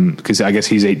 Because I guess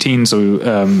he's 18, so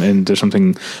and there's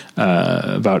something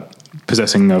about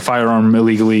possessing a firearm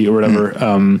illegally or whatever.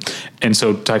 And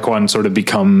so Taekwon sort of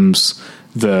becomes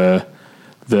the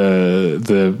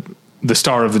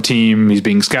star of the team. He's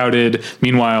being scouted.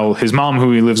 Meanwhile, his mom,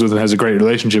 who he lives with and has a great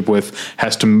relationship with,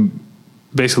 has to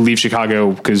basically leave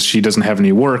Chicago because she doesn't have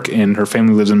any work, and her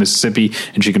family lives in Mississippi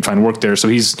and she can find work there. So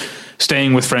he's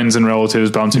staying with friends and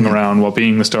relatives, bouncing around while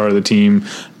being the star of the team.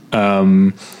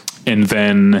 And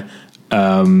then,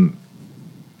 I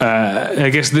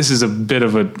guess this is a bit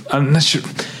of I'm not sure.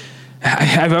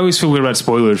 I always feel weird about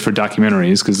spoilers for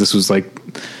documentaries, because this was like,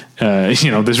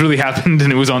 this really happened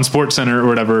and it was on SportsCenter or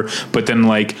whatever. But then,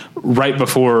 like, right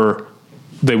before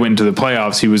they went into the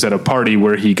playoffs, he was at a party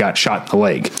where he got shot in the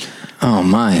leg. Oh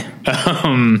my.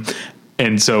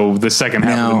 And so the second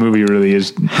half of the movie really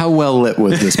is... How well lit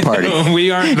was this party?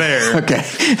 We aren't there. Okay.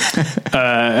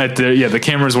 The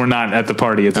cameras were not at the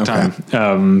party at the time.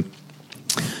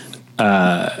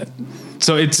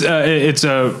 So it's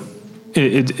a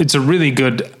really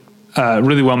good,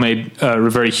 really well made,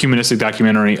 very humanistic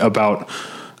documentary about,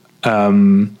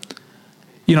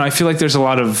 I feel like there's a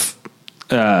lot of,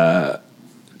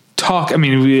 talk. I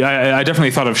mean, I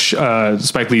definitely thought of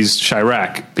Spike Lee's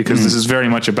Chirac, because this is very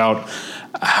much about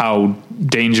how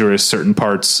dangerous certain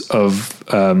parts of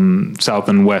South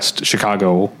and West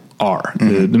Chicago are.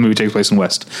 The movie takes place in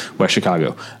West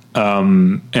Chicago,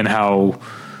 and how,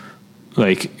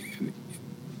 like,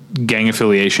 gang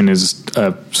affiliation is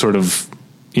a sort of,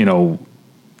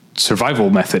 survival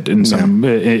method in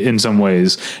some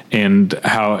ways, and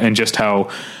how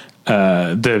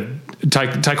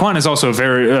Taekwon is also a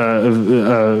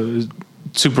very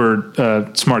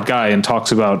super smart guy, and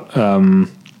talks about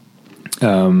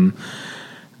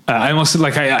I almost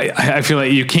like I feel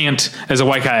like you can't, as a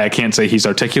white guy, I can't say he's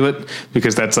articulate,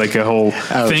 because that's like a whole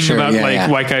thing about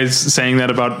white guys saying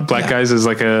that about black guys is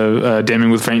like a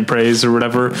damning with faint praise or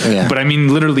whatever. But I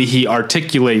mean, literally, he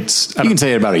articulates. You can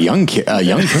say it about a young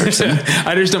person.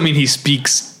 I just don't mean he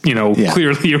speaks,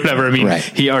 clearly or whatever. I mean,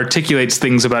 he articulates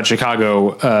things about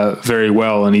Chicago very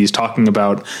well, and he's talking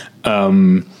about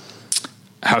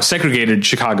how segregated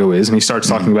Chicago is, and he starts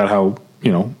talking about how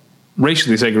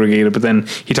racially segregated, but then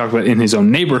he talked about in his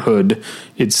own neighborhood,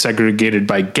 it's segregated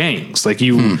by gangs. Like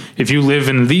if you live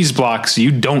in these blocks, you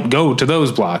don't go to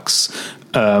those blocks.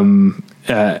 And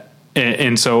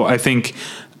so I think,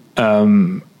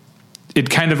 it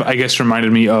kind of, I guess,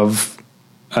 reminded me of,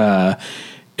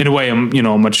 in a way, a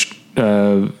much,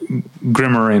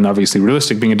 grimmer and obviously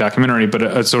realistic, being a documentary, but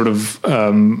a sort of,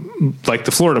 like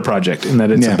the Florida Project, in that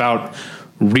it's about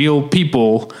real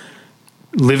people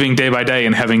living day by day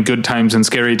and having good times and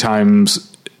scary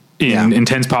times in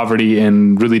intense poverty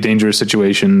and really dangerous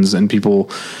situations. And people,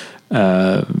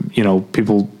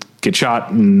 people get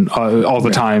shot and all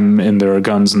the time, and there are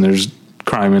guns and there's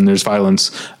crime and there's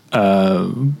violence.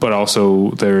 But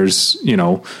also there's,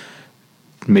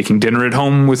 making dinner at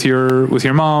home with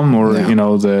your mom, or,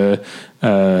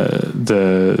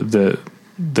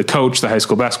 the coach, the high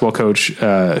school basketball coach,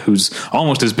 who's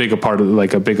almost as big a part of,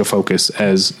 like, a bigger focus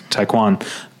as Taekwon.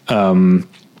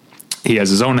 He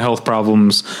has his own health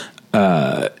problems.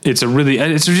 It's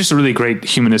just a really great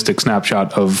humanistic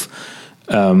snapshot of,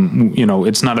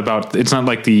 it's not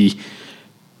like the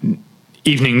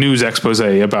evening news expose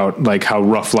about like how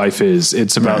rough life is.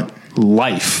 It's about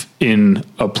life in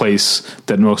a place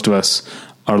that most of us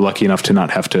are lucky enough to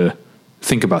not have to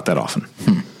think about that often.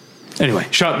 Anyway,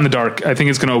 Shot in the Dark. I think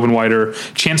it's going to open wider.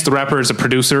 Chance the Rapper is a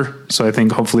producer, so I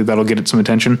think hopefully that'll get it some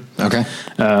attention. Okay.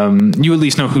 You at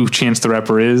least know who Chance the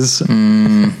Rapper is.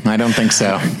 I don't think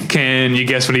so. Can you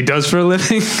guess what he does for a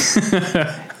living?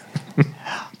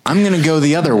 I'm going to go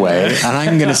the other way, and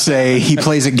I'm going to say he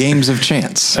plays at games of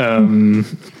chance.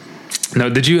 No,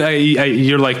 did you?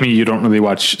 You're like me. You don't really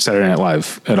watch Saturday Night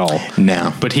Live at all.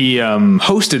 No, but he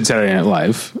hosted Saturday Night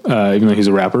Live, even though he's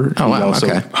a rapper. Oh, wow, he also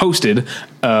hosted.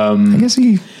 I guess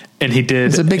he did.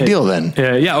 It's a big deal then.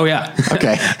 Yeah. Oh, yeah.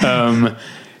 Okay.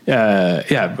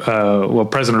 Well,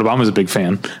 President Obama's a big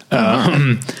fan.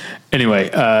 Anyway,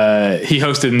 he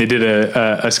hosted, and they did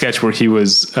a sketch where he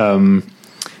was.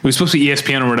 It was supposed to be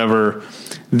ESPN or whatever.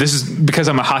 This is because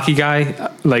I'm a hockey guy.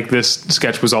 Like, this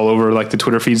sketch was all over like the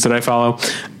Twitter feeds that I follow.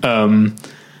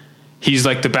 He's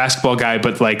like the basketball guy,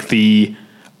 but like the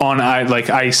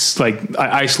ice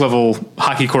level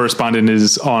hockey correspondent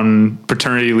is on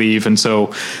paternity leave, and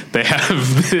so they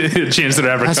have a chance that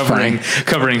ever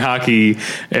covering hockey,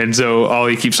 and so all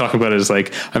he keeps talking about is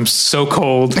like, I'm so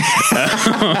cold. That's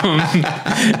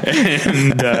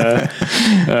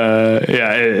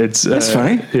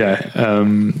funny.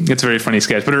 It's a very funny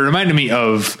sketch, but it reminded me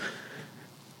of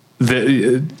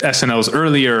the SNL's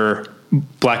earlier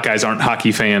Black Guys Aren't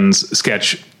Hockey Fans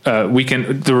sketch.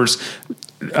 Weekend, there was,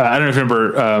 I don't know if you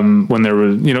remember, when there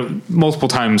were, multiple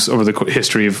times over the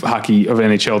history of hockey, of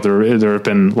NHL, there have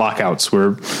been lockouts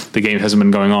where the game hasn't been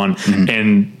going on. Mm-hmm.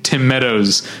 And Tim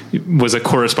Meadows was a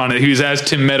correspondent. He was as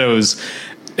Tim Meadows,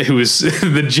 who was,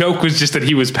 the joke was just that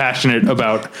he was passionate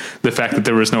about the fact that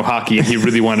there was no hockey and he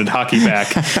really wanted hockey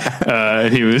back.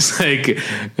 And he was like,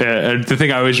 the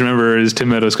thing I always remember is Tim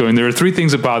Meadows going, there are three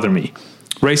things that bother me: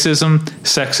 racism,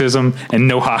 sexism, and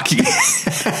no hockey.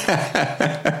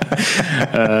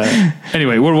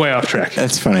 Anyway, we're way off track.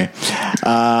 That's funny.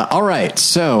 All right.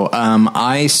 So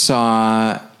I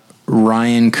saw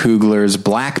Ryan Coogler's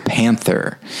Black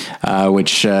Panther,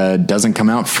 which doesn't come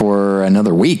out for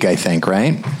another week, I think,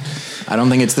 right? I don't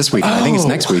think it's this weekend. I think it's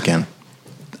next weekend.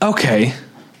 Okay.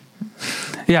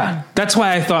 Yeah, that's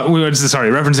why I thought we were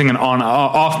referencing an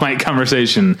off mic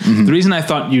conversation. Mm-hmm. The reason I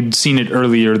thought you'd seen it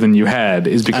earlier than you had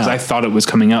is because I thought it was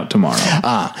coming out tomorrow.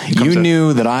 You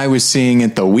knew that I was seeing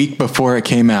it the week before it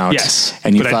came out. Yes,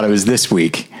 and you thought it was this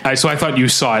week. So I thought you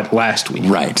saw it last week.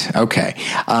 Right. Okay.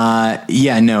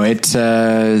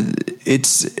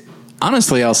 It's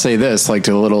honestly, I'll say this, like,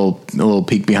 to a little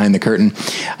peek behind the curtain.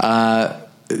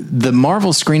 The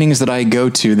Marvel screenings that I go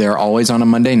to, they're always on a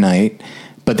Monday night,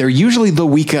 but they're usually the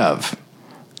week of,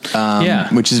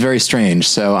 which is very strange.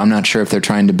 So I'm not sure if they're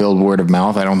trying to build word of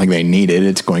mouth. I don't think they need it.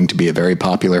 It's going to be a very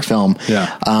popular film.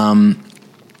 Yeah.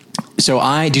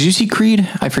 Did you see Creed?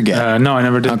 I forget. No, I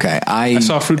never did. Okay. I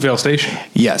saw Fruitvale Station.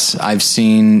 Yes, I've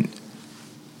seen.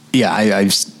 Yeah, I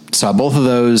saw both of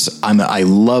those. I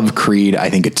love Creed. I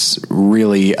think it's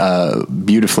really a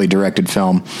beautifully directed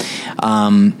film.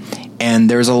 And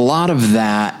there's a lot of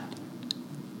that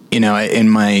in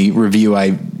my review,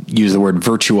 I use the word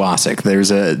virtuosic.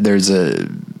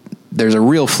 There's a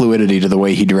real fluidity to the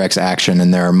way he directs action,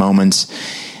 and there are moments.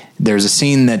 There's a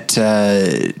scene that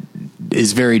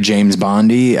is very James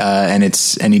Bondy, and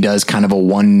he does kind of a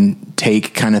one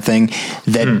take kind of thing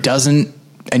that doesn't.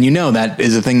 And that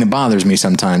is a thing that bothers me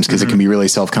sometimes because it can be really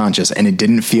self-conscious, and it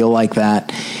didn't feel like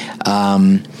that.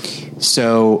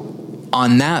 So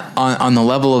on the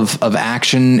level of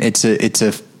action, it's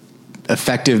a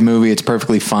effective movie. It's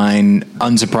perfectly fine.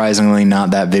 Unsurprisingly,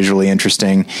 not that visually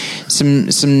interesting.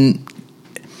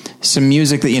 Some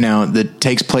music that that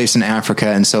takes place in Africa,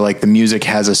 and so like the music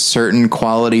has a certain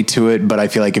quality to it, but I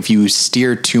feel like if you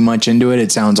steer too much into it,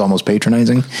 it sounds almost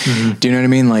patronizing. Do you know what I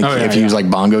mean? Like if you use like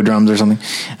bongo drums or something.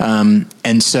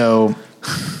 And so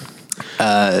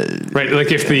right,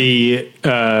 like if the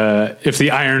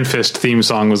Iron Fist theme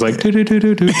song was like right,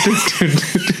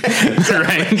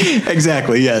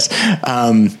 exactly, yes.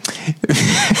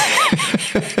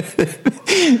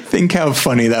 Think how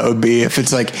funny that would be if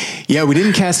it's like, yeah, we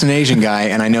didn't cast an Asian guy,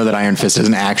 and I know that Iron Fist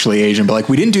isn't actually Asian, but like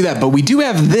we didn't do that, but we do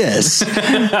have this.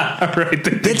 Right,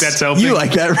 that's helping. You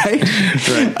like that, right?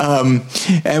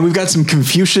 Right. And we've got some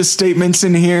Confucius statements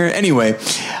in here. Anyway,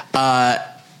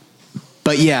 but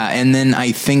yeah, and then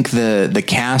I think the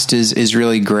cast is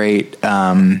really great.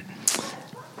 I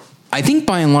think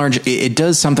by and large it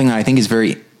does something that I think is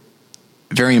very,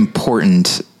 very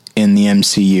important in the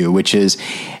MCU, which is,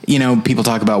 people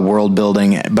talk about world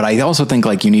building, but I also think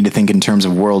like you need to think in terms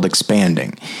of world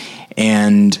expanding.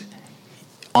 And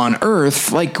on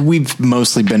Earth, like we've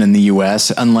mostly been in the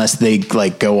US unless they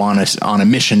like go on a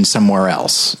mission somewhere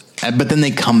else, but then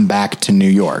they come back to New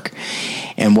York.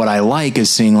 And what I like is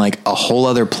seeing like a whole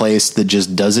other place that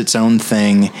just does its own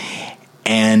thing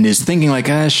and is thinking like,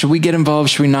 should we get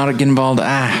involved? Should we not get involved?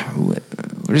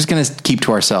 We're just going to keep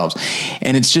to ourselves.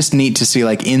 And it's just neat to see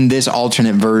like in this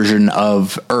alternate version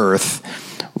of Earth,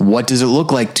 what does it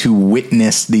look like to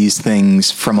witness these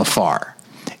things from afar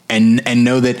and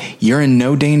know that you're in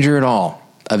no danger at all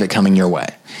of it coming your way.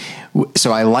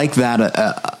 So I like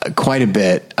that quite a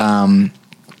bit. I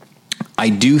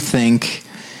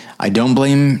don't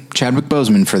blame Chadwick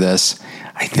Boseman for this.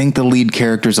 I think the lead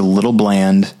character is a little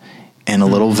bland and a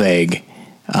little vague.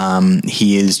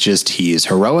 He is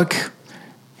heroic.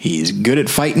 He's good at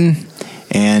fighting,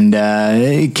 and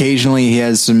occasionally he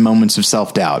has some moments of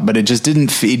self-doubt, but it just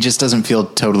doesn't feel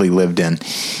totally lived in.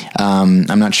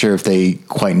 I'm not sure if they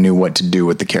quite knew what to do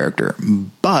with the character,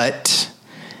 but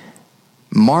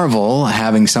Marvel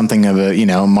having something of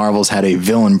Marvel's had a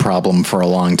villain problem for a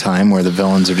long time where the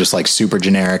villains are just like super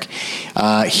generic.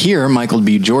 Here, Michael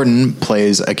B. Jordan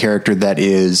plays a character that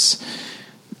is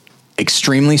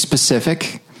extremely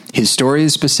specific. His story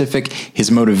is specific.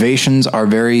 His motivations are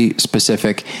very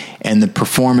specific, and the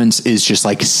performance is just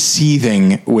like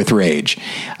seething with rage.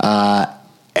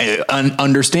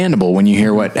 Understandable when you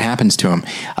hear what happens to him.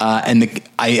 And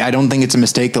I don't think it's a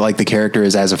mistake that like the character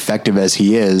is as effective as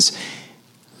he is,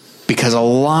 because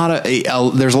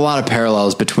there's a lot of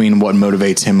parallels between what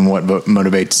motivates him and what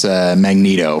motivates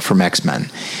Magneto from X-Men,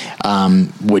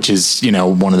 which is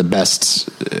one of the best,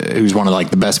 who's one of like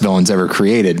the best villains ever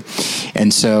created.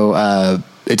 And so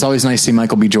it's always nice to see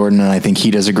Michael B. Jordan, and I think he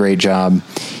does a great job.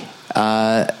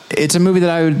 It's a movie that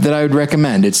I would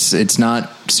recommend. It's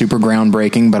not super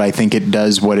groundbreaking, but I think it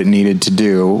does what it needed to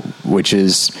do, which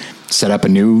is set up a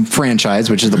new franchise,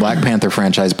 which is the Black Panther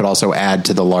franchise, but also add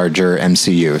to the larger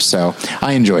MCU. So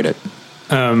I enjoyed it.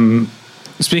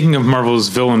 Speaking of Marvel's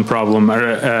villain problem,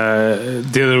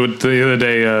 the other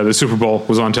day, the Super Bowl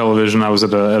was on television. I was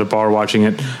at a bar watching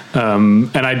it. And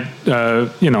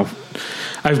I've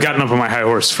gotten up on my high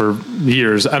horse for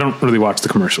years. I don't really watch the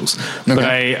commercials,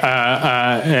 okay. But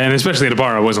and especially at a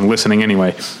bar, I wasn't listening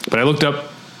anyway, but I looked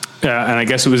up, and I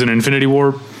guess it was an Infinity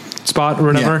War spot or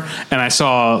whatever, and I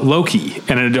saw Loki,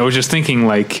 and I was just thinking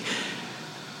like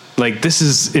this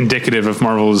is indicative of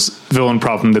Marvel's villain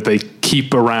problem, that they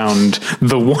keep around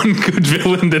the one good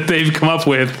villain that they've come up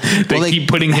with. They keep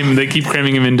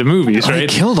cramming him into movies, right? They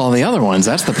killed all the other ones.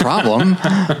 That's the problem.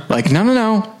 Like,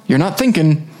 no, you're not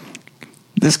thinking.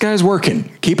 This guy's working.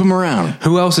 Keep him around.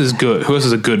 Who else is good? Who else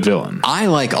is a good villain? I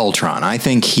like Ultron. I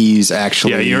think he's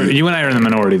actually... Yeah, you and I are in the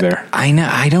minority there. I know.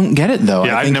 I don't get it, though.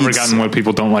 Yeah, I've never gotten what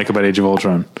people don't like about Age of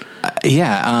Ultron.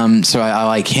 So I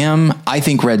like him. I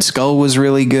think Red Skull was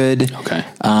really good. Okay.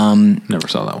 Never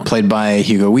saw that one. Played by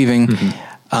Hugo Weaving.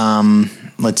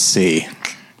 Mm-hmm. Let's see.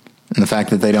 And the fact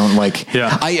that they don't like,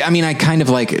 Yeah. I mean, I kind of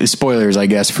like spoilers, I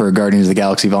guess, for Guardians of the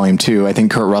Galaxy Volume 2. I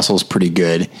think Kurt Russell's pretty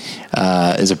good,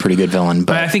 is a pretty good villain,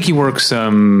 but I think he works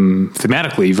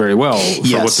thematically very well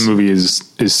for what the movie is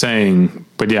saying.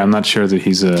 But yeah, I'm not sure that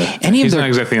he's not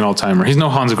exactly an all-timer. He's no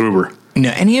Hans Gruber. No,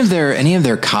 any of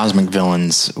their cosmic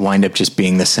villains wind up just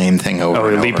being the same thing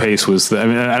over and Lee over. Pace was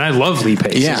and I love Lee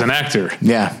Pace as an actor.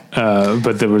 Yeah.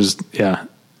 But that was the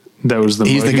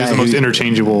most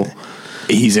interchangeable.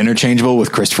 He's interchangeable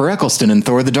with Christopher Eccleston in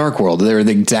Thor: The Dark World. They're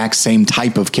the exact same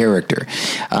type of character.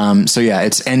 So yeah,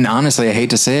 and honestly, I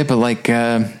hate to say it, but like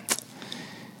Kate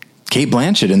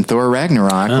Blanchett in Thor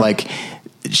Ragnarok,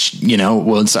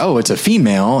 it's a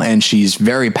female and she's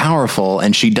very powerful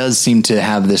and she does seem to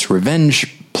have this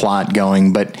revenge plot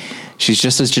going, but she's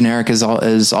just as generic as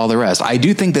all the rest. I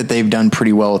do think that they've done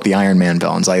pretty well with the Iron Man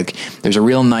villains. Like, there's a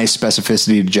real nice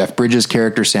specificity to Jeff Bridges'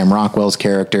 character, Sam Rockwell's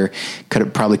character.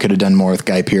 Probably could have done more with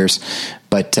Guy Pearce,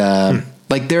 but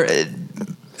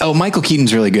Michael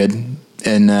Keaton's really good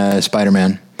in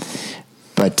Spider-Man.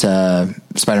 But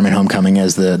Spider-Man: Homecoming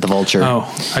as the Vulture.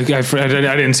 Oh, I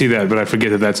didn't see that, but I forget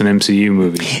that that's an MCU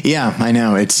movie. Yeah, I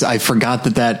know. I forgot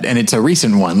that, and it's a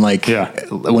recent one. Like,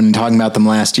 when talking about them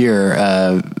last year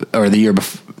or the year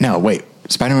before. No, wait.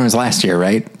 Spider-Man was last year,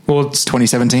 right? Well, it's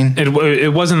 2017.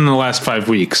 It wasn't in the last 5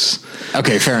 weeks.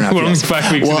 Okay, fair enough. We're only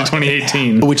 5 weeks into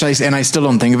 2018. Which I still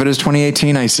don't think of it as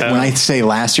 2018. When I say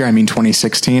last year, I mean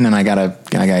 2016, and I gotta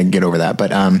get over that.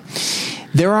 But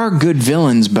there are good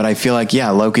villains, but I feel like,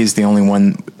 Loki's the only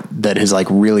one that has like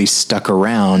really stuck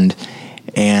around.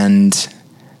 And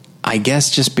I guess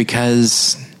just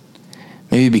because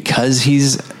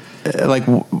he's like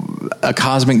a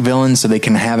cosmic villain, so they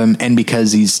can have him, and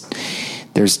because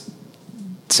there's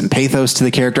some pathos to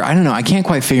the character. I don't know. I can't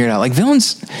quite figure it out. Like,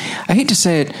 villains, I hate to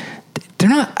say it,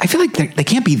 I feel like they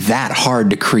can't be that hard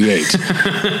to create.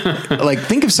 Like,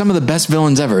 think of some of the best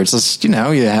villains ever. It's just, you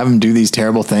have them do these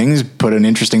terrible things, put an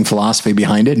interesting philosophy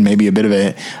behind it, and maybe a bit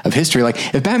of history.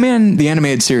 Like, if Batman, the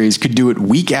animated series, could do it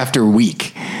week after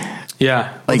week.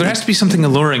 Yeah. Like, there has to be something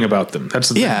alluring about them. That's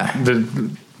the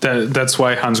thing. That's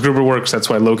why Hans Gruber works. That's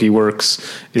why Loki works,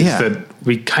 that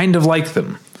we kind of like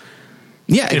them.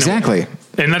 Yeah, exactly.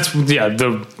 And that's,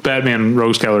 the Batman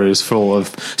Rogues Gallery is full of,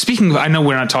 speaking of, I know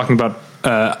we're not talking about,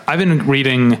 I've been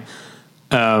reading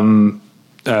the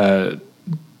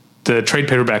trade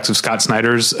paperbacks of Scott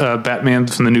Snyder's Batman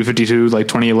from the New 52, like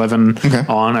 2011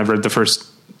 on. I've read the first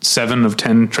 7 of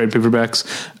 10 trade paperbacks.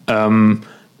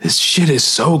 This shit is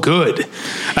so good.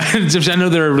 I know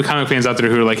there are comic fans out there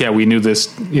who are like, we knew this,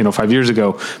 5 years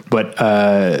ago,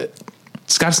 but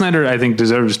Scott Snyder, I think,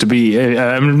 deserves to be,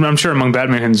 I'm sure among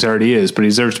Batman fans already is, but he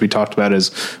deserves to be talked about as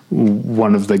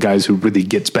one of the guys who really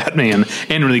gets Batman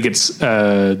and really gets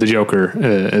the Joker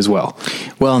as well.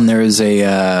 Well, and there is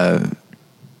I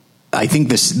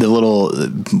think I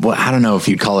don't know if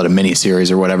you'd call it a mini series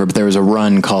or whatever, but there was a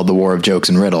run called The War of Jokes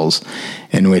and Riddles,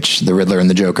 in which the Riddler and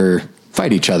the Joker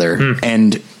fight each other,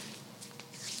 and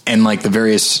like the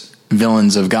various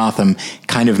villains of Gotham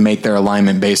kind of make their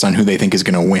alignment based on who they think is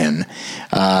going to win.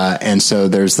 And so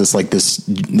there's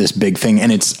this big thing, and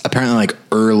it's apparently like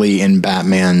early in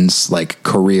Batman's like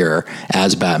career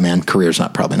as Batman. Career's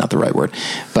probably not the right word,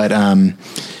 but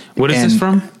what is this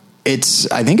from?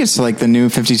 I think it's like the New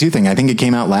 52 thing. I think it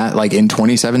came out like in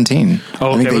 2017.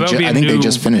 Oh, okay. I think they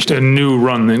just finished it. A new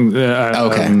run.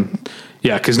 Okay.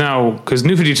 Because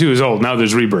New 52 is old. Now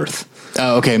there's Rebirth.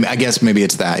 Oh, okay. I guess maybe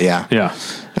it's that. Yeah. Yeah.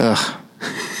 Ugh.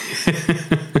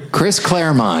 Chris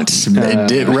Claremont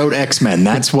wrote X-Men.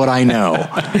 That's what I know.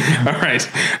 All right.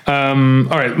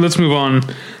 Let's move on.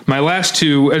 My last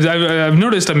two, I've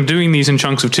noticed I'm doing these in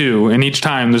chunks of 2, and each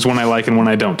time there's one I like and one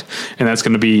I don't, and that's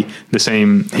going to be the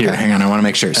same here. Okay, hang on. I want to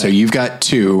make sure. So you've got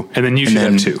 2, and then you should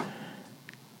have 2.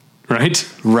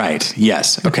 Right.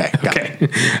 Yes. Okay. Okay.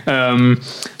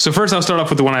 So first I'll start off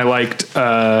with the one I liked.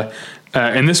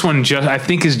 And this one I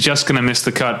think is just going to miss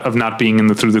the cut of not being in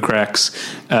the Through the Cracks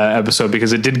episode,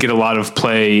 because it did get a lot of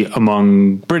play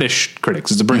among British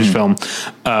critics. It's a British film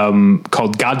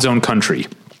called God's Own Country.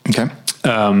 Okay.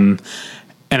 And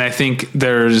I think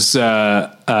there's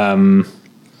a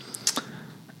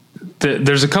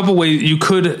couple ways you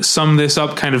could sum this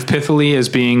up kind of pithily as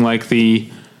being like the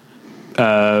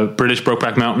British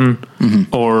Brokeback Mountain,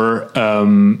 or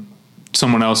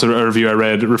someone else, a review I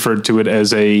read referred to it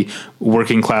as a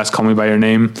working class Call Me by Your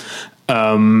Name.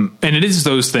 And it is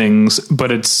those things,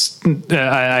 but it's,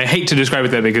 I hate to describe it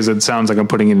that because it sounds like I'm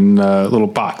putting it in a little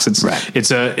box.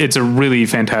 It's a really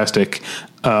fantastic,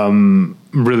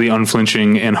 really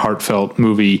unflinching and heartfelt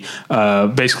movie.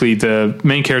 Basically the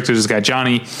main character is this guy,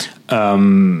 Johnny.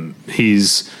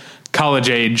 He's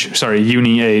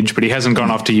uni age, but he hasn't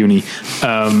gone off to uni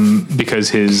because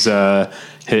his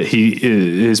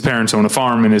parents own a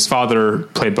farm, and his father,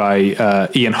 played by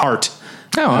Ian Hart.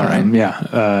 Oh, all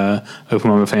right. Of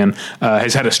whom I'm a fan,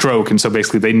 has had a stroke, and so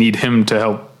basically they need him to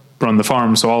help run the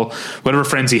farm. So whatever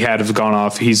friends he had have gone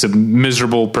off. He's a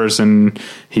miserable person.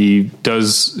 He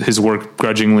does his work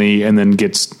grudgingly and then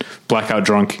gets blackout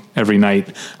drunk every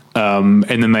night. And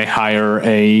then they hire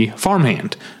a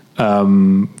farmhand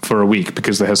for a week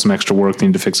because they have some extra work. They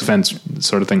need to fix a fence,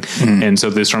 sort of thing. And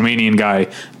so this Romanian guy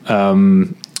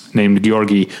named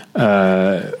Georgi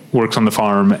works on the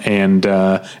farm, and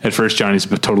at first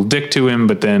Johnny's a total dick to him,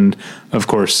 but then, of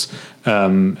course,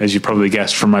 as you probably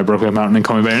guessed from my Brokeback Mountain and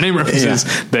Call Me by Your Name references,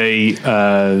 they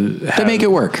make it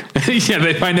work. Yeah,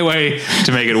 they find a way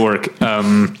to make it work.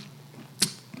 And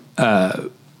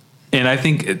I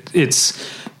think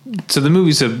it's so the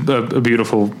movie's a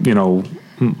beautiful,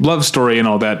 love story and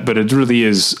all that, but it really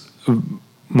is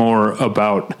more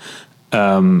about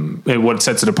what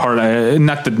sets it apart.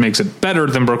 Not that makes it better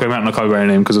than Brokeback Mountain and Call Me by Your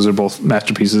Name, because those are both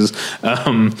masterpieces.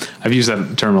 I've used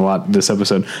that term a lot this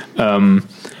episode.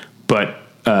 But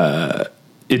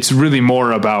it's really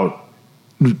more about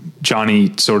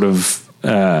Johnny sort of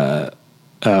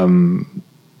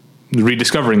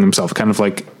rediscovering himself, kind of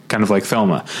like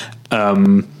Thelma.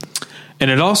 And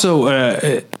it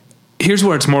also here's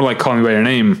where it's more like Call Me by Your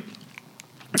Name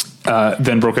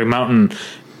than Brokeback Mountain.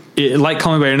 Like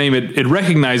Call Me by Your Name, it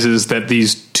recognizes that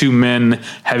these two men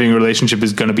having a relationship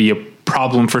is going to be a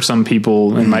problem for some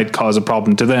people and might cause a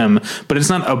problem to them, but it's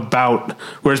not about,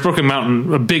 whereas Brokeback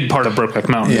Mountain, a big part of Brokeback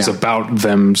Mountain is about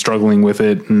them struggling with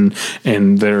it and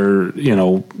their,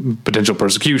 potential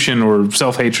persecution or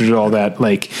self-hatred and all that.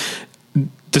 Like,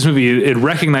 this movie, it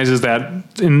recognizes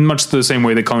that in much the same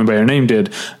way that Call Me by Your Name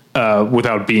did,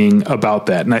 without being about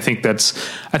that. And I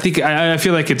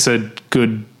feel like it's a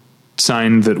good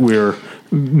sign that we're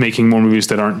making more movies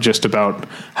that aren't just about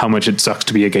how much it sucks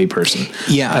to be a gay person.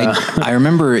 Yeah, I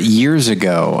remember years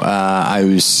ago, I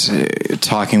was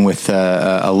talking with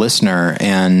a listener,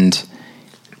 and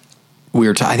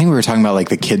I think we were talking about like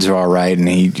The Kids Are All Right,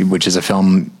 which is a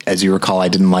film, as you recall, I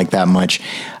didn't like that much.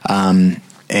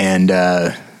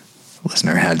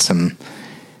 Listener had some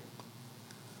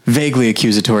vaguely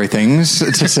accusatory things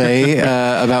to say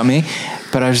about me,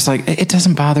 but I was just like, it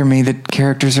doesn't bother me that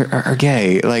characters are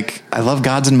gay. Like, I love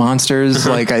Gods and Monsters.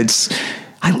 Like, I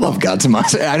love Gods and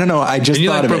Monsters. I don't know. I just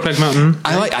thought of Brokeback Mountain.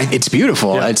 It's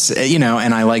beautiful. Yeah. It's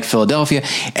and I like Philadelphia,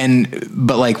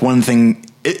 but like one thing,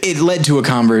 it led to a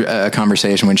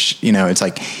conversation, which it's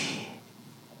like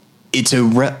it's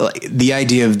the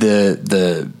idea of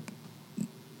the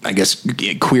I guess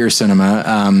queer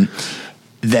cinema.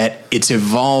 That it's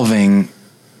evolving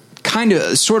kind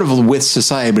of sort of with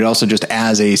society, but also just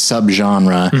as a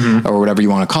subgenre or whatever you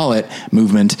want to call it,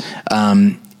 movement.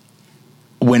 When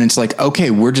it's like, okay,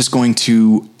 we're just going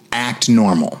to act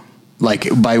normal. Like,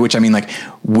 by which I mean, like,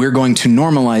 we're going to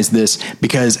normalize this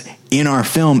because in our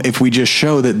film, if we just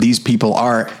show that these people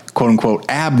are quote unquote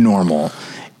abnormal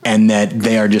and that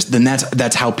they are just, then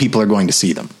that's how people are going to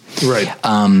see them. Right.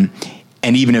 And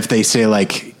even if they say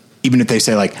like,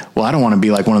 well, I don't want to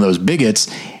be like one of those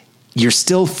bigots, you're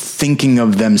still thinking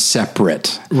of them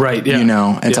separate. Right.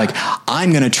 Yeah. It's like,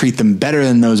 I'm going to treat them better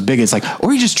than those bigots. Like,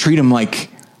 or you just treat them like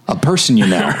a person,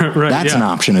 right, that's an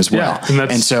option as well. Yeah,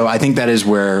 and so I think that is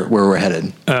where we're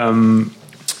headed. But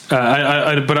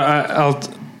I'll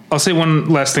say one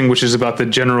last thing, which is about the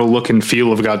general look and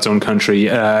feel of God's Own Country.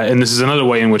 And this is another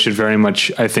way in which it very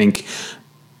much, I think,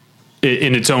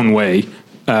 in its own way,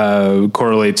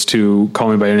 correlates to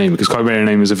Call Me by Your Name, because Call Me by Your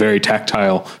Name is a very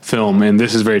tactile film, and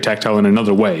this is very tactile in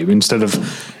another way. Instead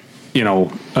of Italy,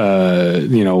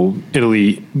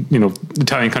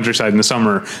 Italian countryside in the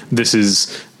summer, this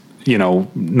is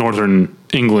northern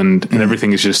England, and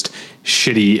everything is just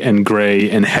shitty and gray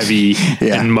and heavy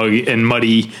and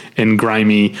muddy and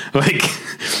grimy.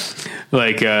 There's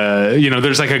like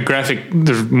there's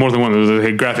more than one. There's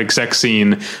a graphic sex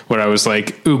scene where I was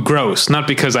like, ooh, gross. Not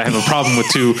because I have a problem with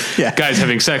two guys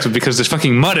having sex, but because there's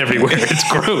fucking mud everywhere. It's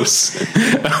gross.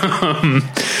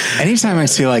 Anytime I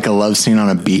see like a love scene on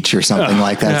a beach or something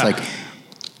like that, it's like,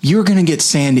 you're going to get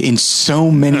sand in so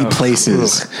many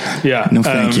places. Yeah. No,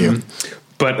 thank you.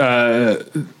 But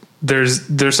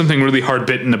there's something really hard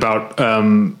bitten about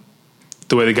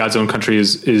the way that God's Own Country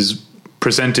is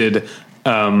presented,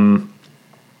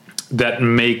 that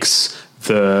makes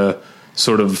the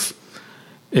sort of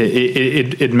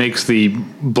it makes the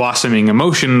blossoming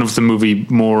emotion of the movie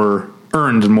more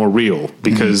earned and more real,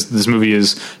 because this movie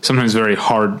is sometimes very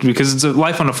hard because it's a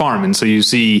life on a farm, and so you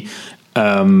see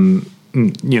animals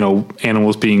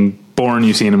being born.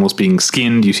 You see animals being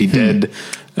skinned. You see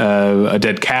a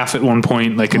dead calf at one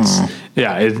point. Like it's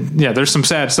there's some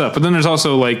sad stuff, but then there's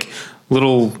also like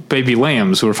little baby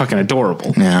lambs who are fucking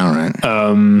adorable. Yeah, all right.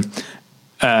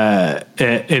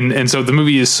 And so the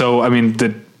movie is so. I mean,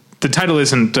 the title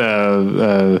isn't.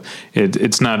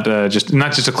 It's not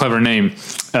just a clever name.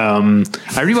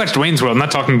 I rewatched Wayne's World. I'm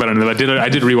not talking about it. I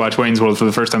did rewatch Wayne's World for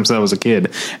the first time since I was a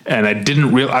kid, and I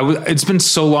didn't it's been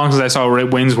so long since I saw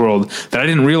Wayne's World that I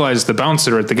didn't realize the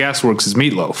bouncer at the gasworks is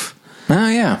Meatloaf. Oh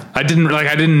yeah, I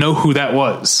didn't know who that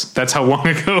was. That's how long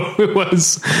ago it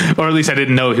was, or at least I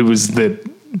didn't know he was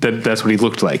that's what he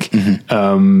looked like.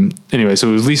 Mm-hmm. Anyway,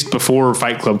 so at least before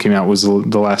Fight Club came out was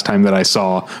the last time that I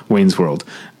saw Wayne's World.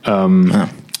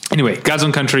 Anyway, God's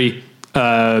Own Country,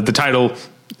 the title,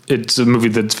 it's a movie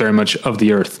that's very much of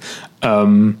the earth.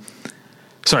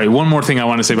 Sorry, one more thing I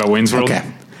want to say about Wayne's World. Okay.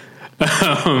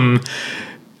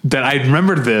 That I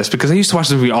remembered this because I used to watch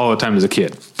this movie all the time as a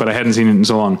kid, but I hadn't seen it in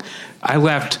so long. I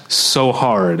laughed so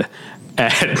hard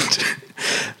at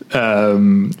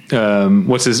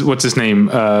what's his name?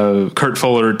 Kurt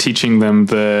Fuller teaching them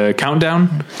the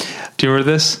countdown. Do you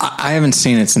remember this? I haven't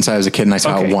seen it since I was a kid, and I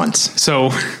saw it once. So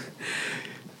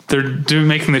they're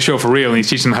making the show for real, and he's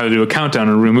teaching them how to do a countdown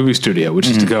in a real movie studio, which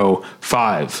is to go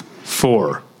 5,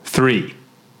 4, 3.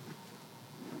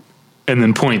 And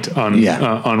then point on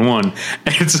one.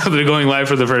 And so they're going live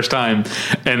for the first time,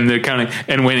 and they're counting,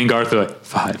 and Wayne and Garth are like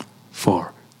 5,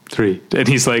 4, 3, and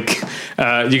he's like,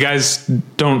 you guys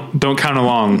don't count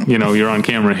along, you're on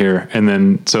camera here. And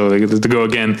then so they get to go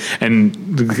again, and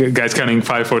the guy's counting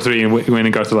 5, 4, 3, and Wayne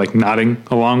and Garth are like nodding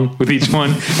along with each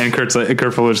one, and Kurt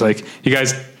Fuller's like, you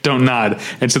guys don't nod.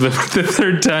 And so the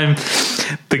third time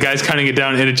the guy's counting it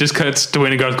down, and it just cuts to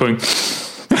Wayne and Garth going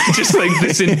just like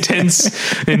this intense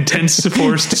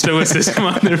forced stoicism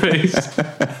on their face.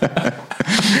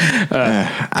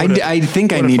 I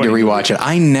think I need to rewatch it.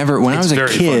 When I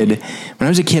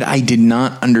was a kid, I did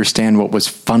not understand what was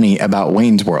funny about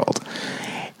Wayne's World.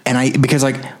 And because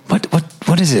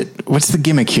what is it? What's the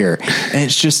gimmick here? And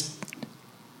it's just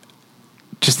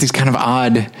these kind of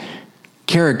odd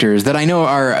characters that I know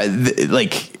are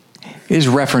like is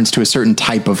reference to a certain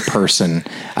type of person.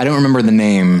 I don't remember the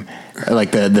name,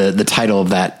 like the title of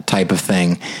that type of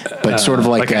thing, but sort of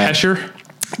like a Hesher.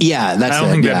 Yeah, that's. I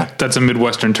don't think that's a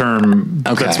Midwestern term.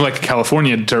 Okay. That's like a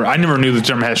California term. I never knew the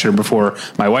term Hesher before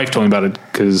my wife told me about it,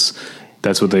 because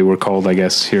that's what they were called, I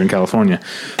guess, here in California.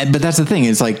 But that's the thing.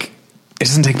 It's like it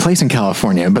doesn't take place in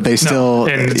California, but they still,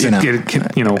 and it's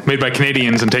made by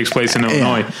Canadians and takes place in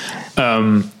Illinois.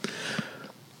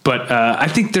 But I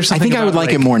think there's something. I think I would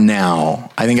like it more now.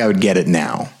 I think I would get it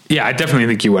now. Yeah, I definitely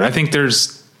think you would. I think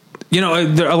there's.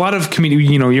 There are a lot of comedians,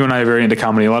 you and I are very into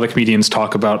comedy. A lot of comedians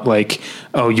talk about like,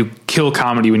 oh, you kill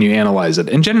comedy when you analyze it.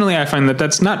 And generally I find that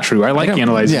that's not true. I like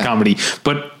analyzing comedy,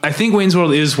 but I think Wayne's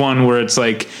World is one where it's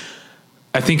like,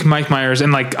 I think Mike Myers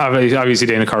and like obviously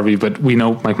Dana Carvey, but we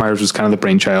know Mike Myers was kind of the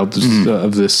brainchild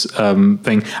of this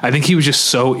thing. I think he was just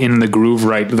so in the groove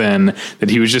right then that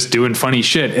he was just doing funny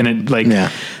shit. And it like,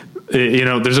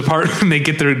 there's a part when they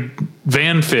get their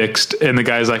van fixed and the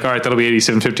guy's like, all right, that'll be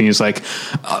 $87.50. He's like,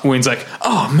 Wayne's like,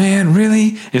 oh man,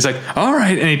 really? He's like, all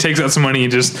right. And he takes out some money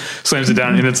and just slams it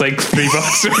down, and it's like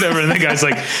 $3 or whatever. And the guy's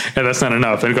like, yeah, that's not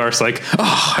enough. And Garth's like,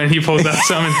 oh, and he pulls out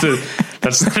some into,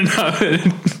 that's not enough.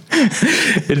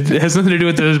 It has nothing to do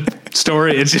with the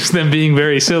story. It's just them being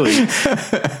very silly. Yeah,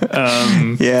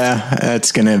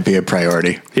 that's going to be a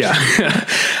priority. Yeah.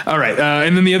 All right.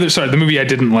 And then the movie I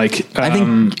didn't like. I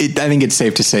think it's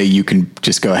safe to say you can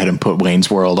just go ahead and put Wayne's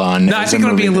World on. No, I think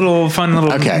it'll be a little fun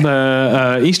little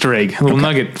Easter egg, a little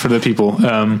nugget for the people.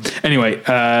 Anyway,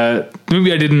 the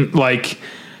movie I didn't like,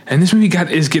 and this movie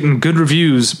is getting good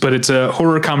reviews, but it's a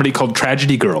horror comedy called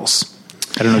Tragedy Girls.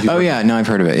 I don't know if you've heard. No, I've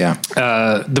heard of it. Yeah.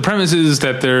 The premise is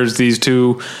that there's these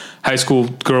two high school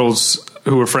girls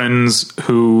who are friends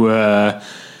who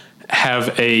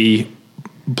have a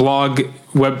blog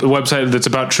website that's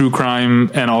about true crime,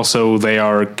 and also they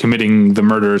are committing the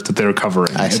murders that they're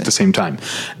covering at the same time.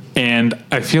 And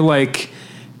I feel like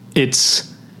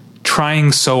it's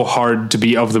trying so hard to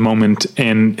be of the moment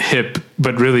and hip,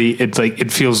 but really it's like it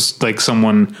feels like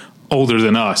someone older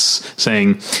than us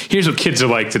saying, here's what kids are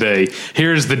like today.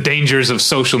 Here's the dangers of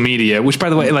social media, which by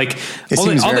the way, like all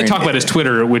they talk about is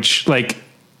Twitter, which like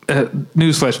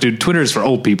newsflash, dude, Twitter is for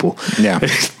old people. Yeah.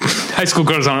 High school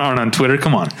girls aren't on Twitter.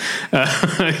 Come on.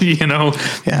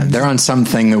 Yeah. They're on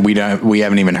something that we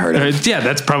haven't even heard of. Yeah,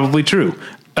 that's probably true.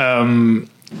 I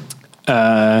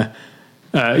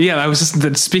was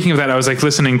just speaking of that. I was like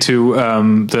listening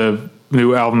to,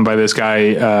 new album by this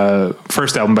guy,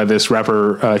 first album by this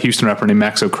rapper, Houston rapper named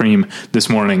Maxo Cream this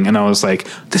morning. And I was like,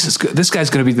 this is good. This guy's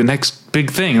going to be the next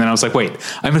big thing. And then I was like, wait,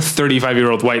 I'm a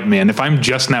 35-year-old white man. If I'm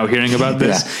just now hearing about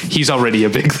this, he's already a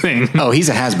big thing. Oh, he's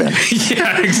a has-been.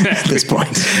 Yeah, exactly. At this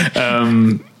point.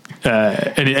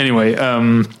 Anyway,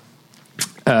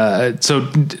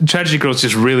 so Tragedy Girls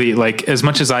just really, like, as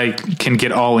much as I can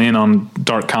get all in on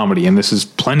dark comedy, and this is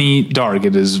plenty dark,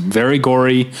 it is very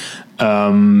gory.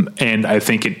 And I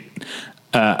think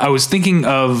I was thinking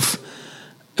of,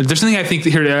 there's something I think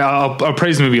here, I'll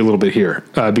praise the movie a little bit here,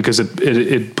 because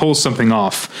it pulls something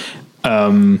off,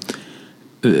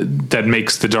 that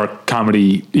makes the dark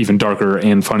comedy even darker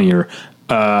and funnier.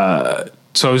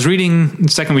 So I was reading,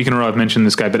 second week in a row I've mentioned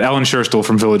this guy, but Alan Scherstl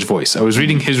from Village Voice. I was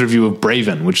reading his review of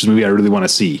Braven, which is a movie I really want to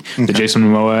see. Okay. The Jason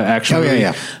Momoa action movie.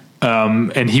 Yeah.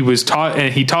 And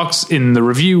he talks in the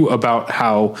review about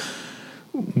how,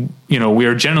 we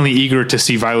are generally eager to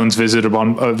see violence visited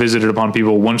upon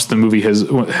people once the movie has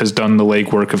done the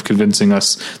legwork of convincing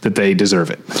us that they deserve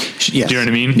it. Yes. Do you know what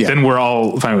I mean? Yeah. Then we're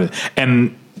all fine with it.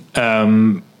 And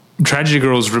Tragedy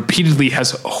Girls repeatedly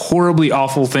has horribly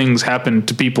awful things happen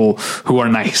to people who are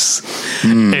nice.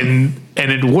 And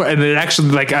it actually,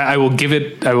 like, I will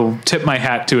tip my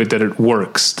hat to it that it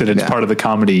works, that it's part of the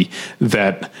comedy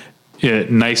that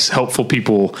nice, helpful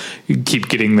people keep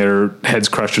getting their heads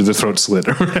crushed or their throats slit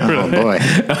or whatever. Oh boy.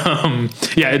 I'm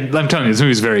telling you, this movie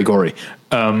is very gory.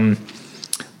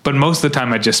 But most of the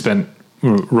time I just spent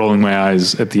rolling my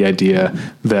eyes at the idea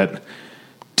that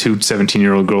two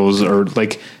 17-year-old girls are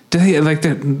like, they're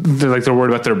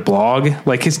worried about their blog.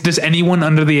 Like, does anyone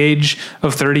under the age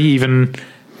of 30 even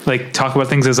like talk about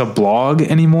things as a blog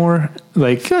anymore?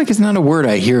 Like, I feel like it's not a word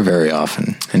I hear very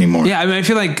often anymore. Yeah. I mean, I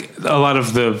feel like a lot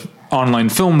of the online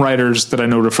film writers that I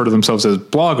know refer to themselves as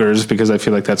bloggers because I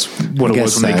feel like that's what it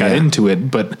was when they got into it.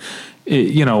 But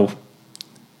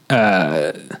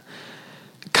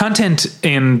content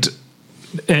and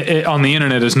on the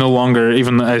internet is no longer,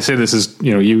 even I say this is,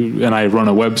 you and I run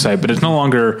a website, but it's no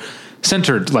longer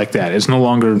centered like that. It's no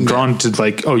longer drawn to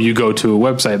like, oh, you go to a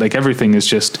website. Like everything is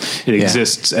just, it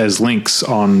exists as links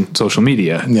on social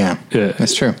media. Yeah,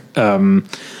 that's true.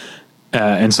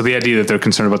 And so the idea that they're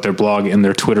concerned about their blog and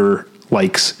their Twitter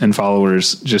likes and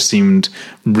followers just seemed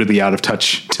really out of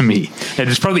touch to me. And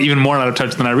it's probably even more out of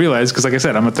touch than I realized. Cause like I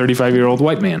said, I'm a 35-year-old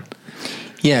white man.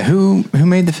 Yeah. Who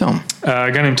made the film?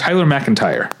 A guy named Tyler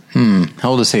McIntyre.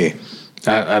 How old is he?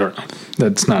 I don't know.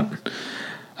 That's not,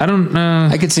 I don't know.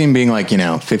 I could see him being like,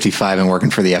 55 and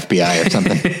working for the FBI or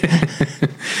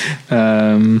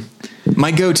something.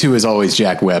 My go-to is always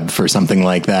Jack Webb for something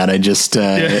like that. I just,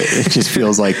 it just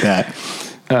feels like that.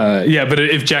 But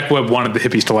if Jack Webb wanted the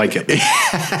hippies to like it.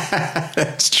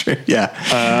 That's true.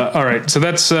 Yeah. All right. So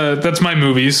that's my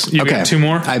movies. You got two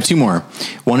more? I have two more.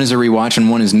 One is a rewatch and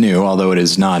one is new, although it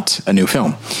is not a new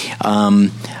film.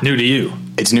 New to you.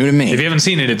 It's new to me. If you haven't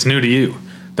seen it, it's new to you.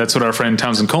 That's what our friend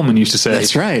Townsend Coleman used to say.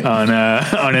 That's right. On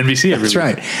NBC. That's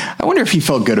right. I wonder if he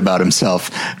felt good about himself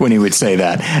when he would say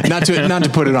that. Not to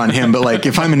put it on him, but like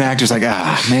if I'm an actor, it's like,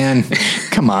 man,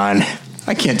 come on.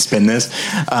 I can't spin this.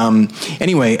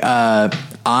 Anyway,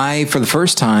 I, for the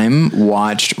first time,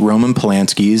 watched Roman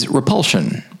Polanski's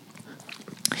Repulsion.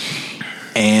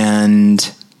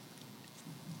 And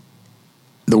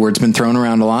the word's been thrown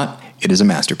around a lot. It is a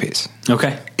masterpiece.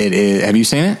 Okay. It is. Have you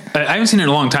seen it? I haven't seen it in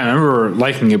a long time. I remember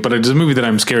liking it, but it's a movie that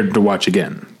I'm scared to watch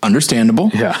again. Understandable.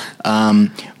 Yeah.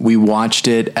 We watched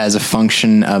it as a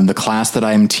function of the class that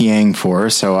I'm TAing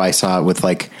for. So I saw it with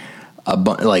like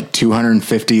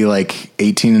 250 like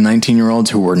 18 and 19-year-olds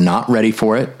who were not ready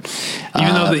for it.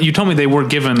 Even though you told me they were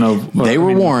given they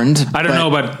were warned. I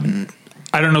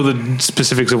don't know the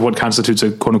specifics of what constitutes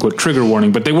a quote unquote trigger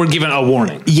warning, but they were given a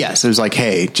warning. Yes, it was like,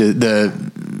 hey,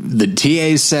 the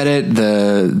TAs said it,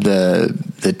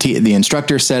 the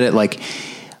instructor said it, like,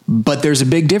 but there's a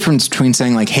big difference between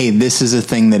saying like, hey, this is a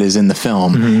thing that is in the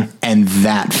film and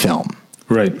that film.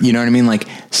 Right. You know what I mean? Like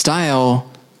style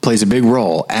plays a big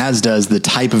role, as does the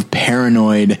type of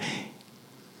paranoid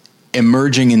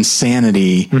emerging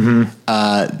insanity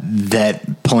that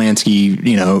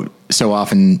Polanski, so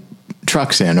often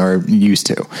trucks in or used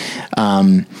to.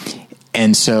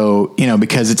 And so,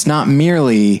 because it's not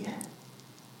merely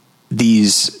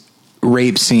these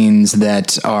rape scenes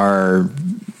that are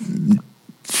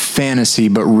fantasy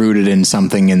but rooted in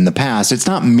something in the past. It's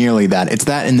not merely that. It's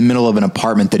that in the middle of an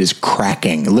apartment that is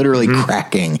cracking, literally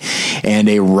cracking, and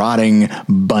a rotting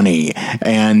bunny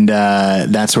and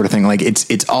that sort of thing. Like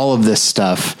it's all of this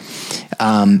stuff.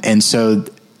 And so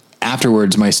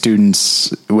afterwards my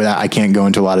students, I can't go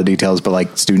into a lot of details, but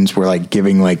like students were like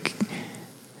giving like,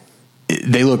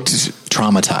 they looked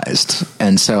traumatized.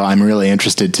 And so I'm really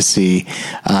interested to see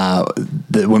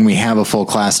when we have a full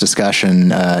class discussion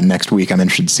next week. I'm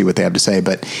interested to see what they have to say.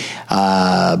 But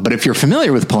if you're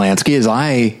familiar with Polanski, as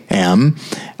I am,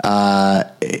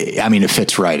 I mean, it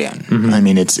fits right in. Mm-hmm. I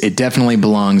mean, it definitely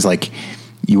belongs. Like,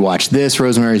 you watch this,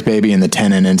 Rosemary's Baby, and The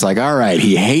Tenant, and it's like, all right,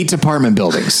 he hates apartment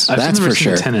buildings. That's for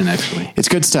sure. The Tenant, actually, it's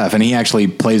good stuff, and he actually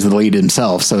plays the lead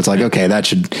himself. So it's like, okay, that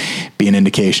should be an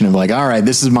indication of like, all right,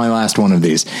 this is my last one of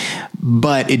these.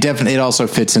 But it also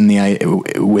fits in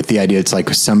with the idea. It's like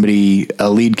a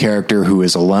lead character who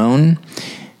is alone,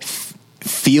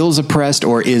 feels oppressed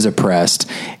or is oppressed,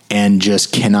 and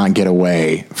just cannot get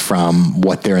away from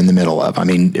what they're in the middle of. I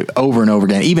mean, over and over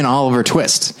again. Even Oliver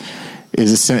Twist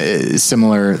is a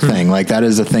similar thing. Like, that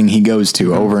is a thing he goes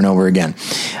to over and over again.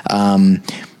 A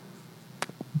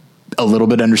little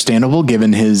bit understandable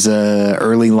given his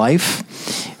early life,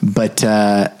 but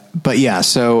yeah.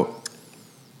 So,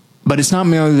 but it's not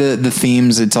merely the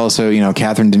themes. It's also,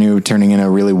 Catherine Deneuve turning in a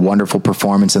really wonderful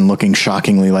performance and looking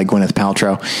shockingly like Gwyneth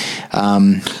Paltrow.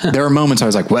 There are moments I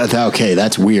was like, well, okay,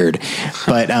 that's weird,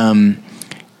 but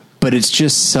it's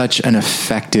just such an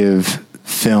effective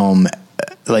film.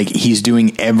 Like, he's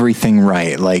doing everything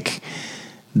right. Like,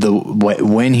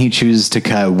 when he chooses to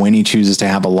cut, when he chooses to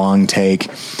have a long take,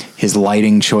 his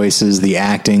lighting choices, the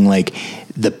acting, like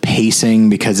the pacing,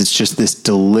 because it's just this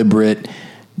deliberate,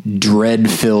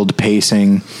 dread-filled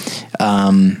pacing.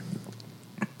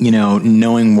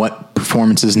 Knowing what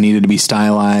performances needed to be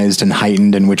stylized and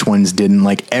heightened and which ones didn't.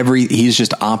 Like, he's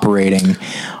just operating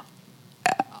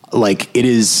like it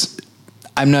is.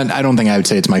 I don't think I would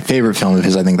say it's my favorite film of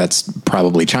his. I think that's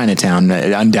probably Chinatown.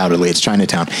 Undoubtedly, it's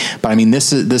Chinatown. But I mean,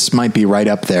 this might be right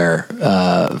up there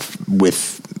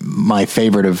with my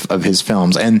favorite of his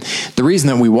films. And the reason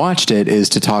that we watched it is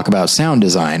to talk about sound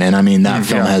design. And I mean, that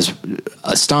film has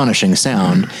astonishing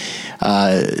sound.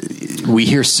 We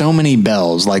hear so many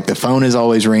bells, like the phone is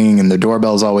always ringing and the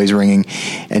doorbell is always ringing.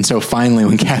 And so finally,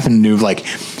 when Catherine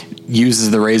Deneuve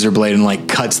uses the razor blade and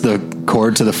cuts the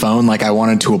cord to the phone, I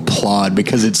wanted to applaud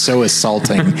because it's so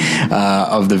assaulting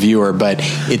of the viewer. But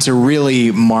it's a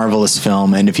really marvelous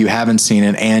film, and if you haven't seen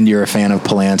it and you're a fan of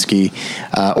Polanski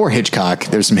or Hitchcock,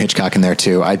 there's some Hitchcock in there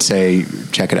too, I'd say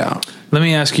check it out. Let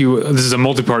me ask you, this is a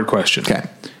multi-part question. Okay.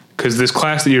 Because this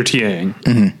class that you're TAing,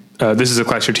 this is a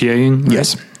class you're TAing? Right?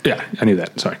 Yes. Yeah, I knew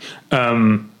that. Sorry.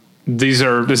 This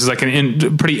is like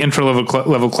pretty intro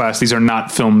level class. These are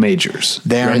not film majors.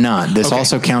 They are not. This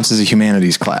also counts as a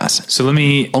humanities class. So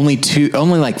only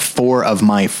 4 of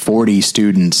my 40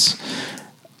 students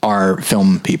are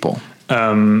film people.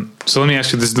 So let me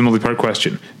ask you, this is the multi-part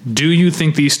question. Do you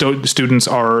think these students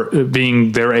are,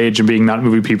 being their age and being not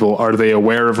movie people, are they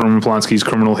aware of Roman Polanski's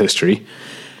criminal history?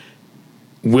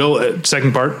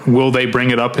 Second part, will they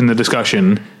bring it up in the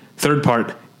discussion? Third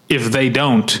part, if they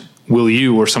don't, will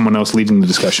you or someone else leading the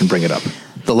discussion bring it up?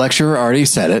 The lecturer already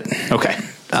said it. Okay.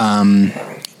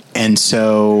 And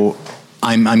so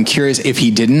I'm curious if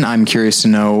he didn't. I'm curious to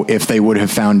know if they would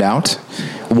have found out.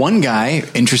 One guy,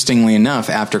 interestingly enough,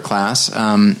 after class,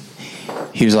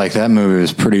 he was like, that movie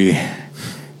was pretty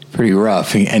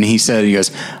rough. And he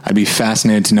goes, I'd be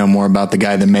fascinated to know more about the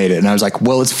guy that made it. And I was like,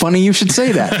 well, it's funny you should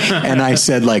say that. And I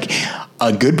said,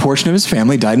 a good portion of his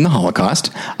family died in the Holocaust.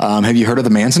 Have you heard of the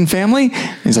Manson family?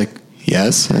 He's like,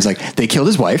 yes. I was like, they killed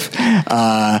his wife.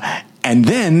 And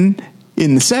then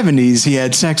in the 70s, he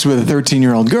had sex with a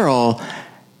 13-year-old girl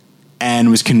and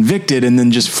was convicted and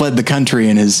then just fled the country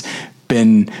and has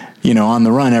been, on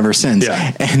the run ever since.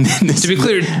 Yeah. And then to be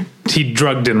clear, he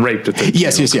drugged and raped a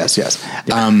 13-year-old. Yes.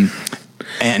 Yeah.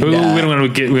 And we don't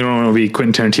want to be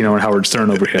Quentin Tarantino and Howard Stern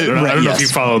over here. I don't know if you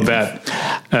followed that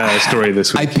story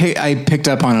this week. I picked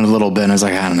up on it a little bit, and I was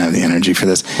like, I don't have the energy for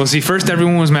this. Well, see, first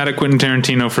everyone was mad at Quentin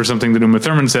Tarantino for something that Uma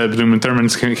Thurman said, but Uma Thurman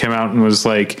came out and was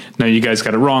like, no, you guys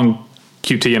got it wrong.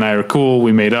 QT and I are cool.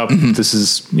 We made up. Mm-hmm. This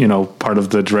is, part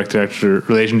of the director-actor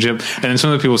relationship. And then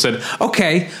some of the people said,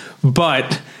 okay,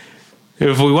 but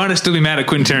if we want to still be mad at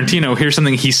Quentin Tarantino, here's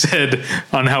something he said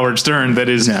on Howard Stern that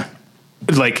is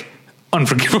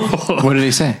unforgivable. What did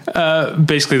he say?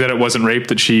 Basically that it wasn't rape,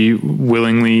 that she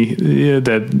willingly,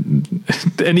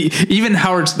 even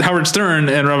Howard Stern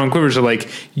and Robin Quivers are like,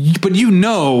 but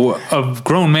a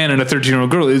grown man and a 13-year-old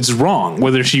girl is wrong,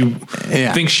 whether she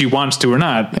thinks she wants to or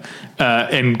not.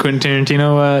 And Quentin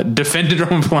Tarantino defended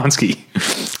Roman Polanski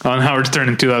on Howard Stern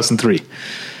in 2003.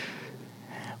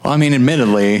 Well, I mean,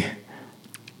 admittedly,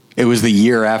 it was the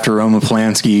year after Roman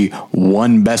Polanski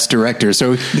won Best Director,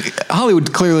 so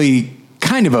Hollywood clearly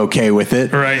kind of okay with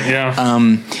it. Right, yeah.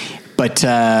 But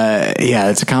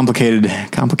it's a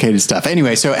complicated stuff.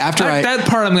 Anyway, so after that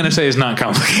part I'm going to say is not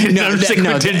complicated. I'm saying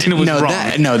Tarantino was wrong.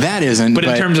 That isn't. But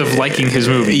in terms of liking his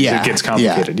movies, it gets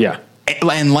complicated. Yeah.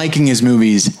 And liking his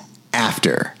movies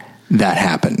after that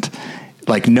happened,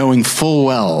 like knowing full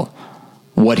well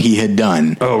what he had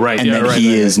done. Oh, right. And that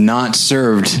he is not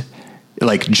served,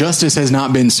 like justice has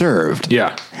not been served.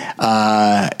 Yeah.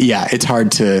 It's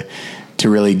hard to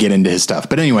really get into his stuff.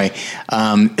 But anyway,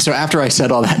 so after I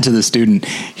said all that to the student,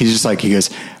 he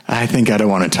goes, I think I don't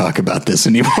want to talk about this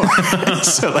anymore.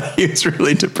 So he was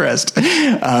really depressed.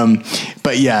 But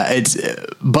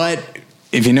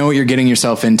if you know what you're getting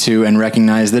yourself into and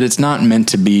recognize that it's not meant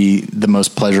to be the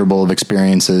most pleasurable of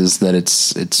experiences, that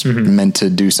it's meant to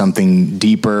do something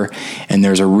deeper, and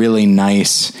there's a really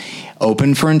nice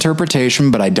open for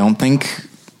interpretation, but I don't think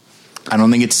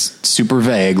it's super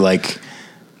vague. Like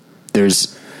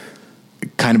there's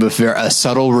kind of a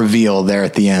subtle reveal there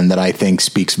at the end that I think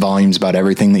speaks volumes about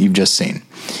everything that you've just seen.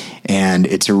 And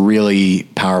it's a really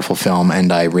powerful film,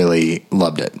 and I really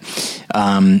loved it.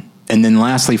 And then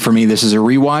lastly, for me, this is a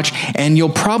rewatch, and you'll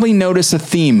probably notice a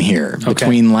theme here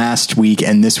between last week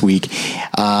and this week.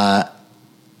 Last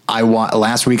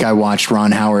week I watched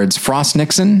Ron Howard's Frost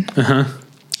Nixon.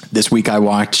 This week I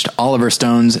watched Oliver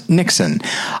Stone's Nixon.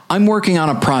 I'm working on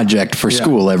a project for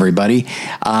school, everybody.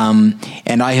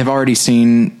 And I have already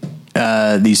seen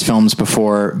these films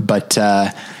before, but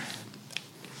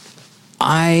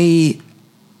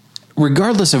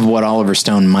regardless of what Oliver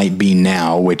Stone might be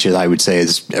now, which I would say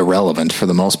is irrelevant for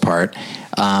the most part,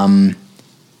 when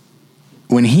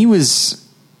he was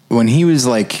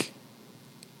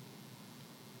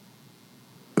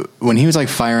like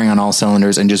firing on all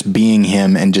cylinders and just being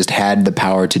him and just had the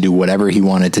power to do whatever he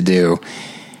wanted to do,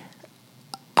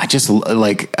 I just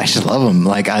love him.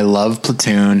 Like, I love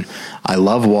Platoon. I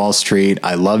love Wall Street.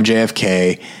 I love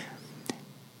JFK.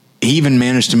 He even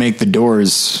managed to make The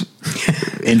Doors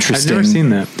interesting. I've never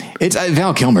seen that. It's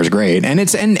Val Kilmer's great, and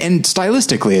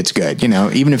stylistically it's good. You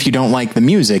know, even if you don't like the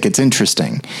music, it's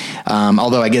interesting.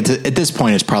 Although I get to, at this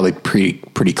point, it's probably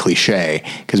pretty cliche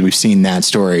because we've seen that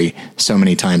story so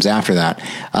many times after that.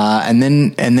 And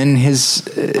then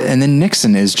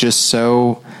Nixon is just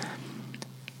so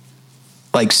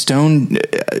like Stone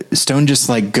just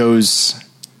like goes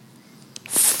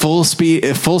full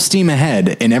steam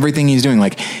ahead in everything he's doing.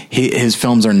 Like his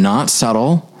films are not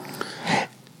subtle.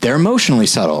 They're emotionally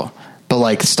subtle, but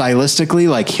like stylistically,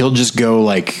 like he'll just go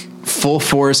like full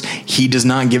force. He does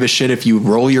not give a shit if you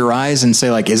roll your eyes and say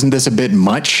like, isn't this a bit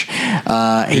much?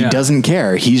 He doesn't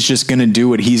care. He's just going to do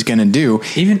what he's going to do.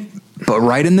 But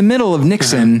right in the middle of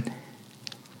Nixon,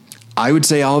 I would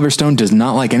say Oliver Stone does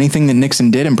not like anything that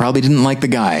Nixon did and probably didn't like the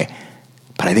guy.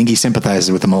 But I think he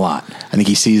sympathizes with him a lot. I think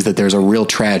he sees that there's a real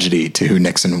tragedy to who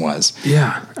Nixon was.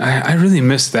 Yeah. I really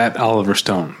missed that Oliver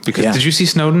Stone because did you see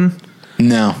Snowden?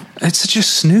 No. It's such a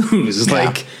snooze. Yeah.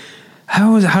 Like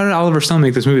how did Oliver Stone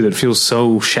make this movie that feels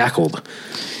so shackled?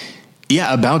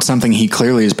 Yeah. About something he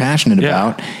clearly is passionate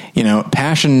about, you know,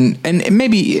 passion, and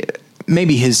maybe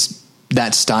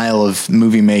that style of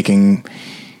movie making,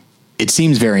 it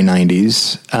seems very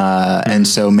 90s. And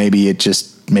so maybe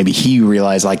he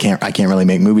realized I can't really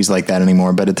make movies like that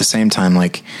anymore. But at the same time,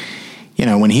 like, you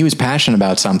know, when he was passionate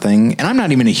about something, and I'm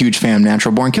not even a huge fan of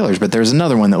Natural Born Killers, but there's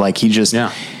another one that like, he just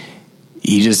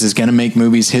is going to make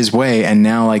movies his way. And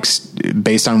now, like,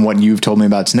 based on what you've told me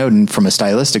about Snowden, from a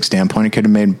stylistic standpoint, it could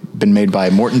have been made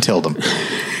by Morton Tildum.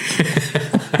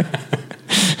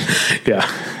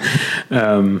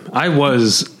 I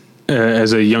was,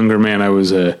 as a younger man, I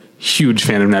was a huge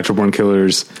fan of Natural Born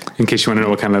Killers, in case you want to know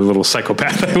what kind of little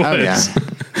psychopath I was. Oh, yeah.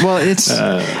 Well, I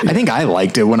think I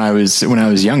liked it when I was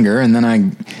younger, and then I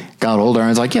got older and I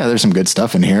was like, yeah, there's some good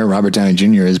stuff in here. Robert Downey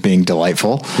Jr. is being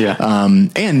delightful. Yeah.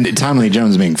 And Tommy Lee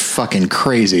Jones being fucking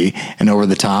crazy and over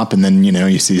the top. And then, you know,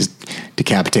 you see his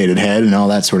decapitated head and all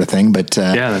that sort of thing. But,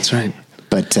 yeah, that's right.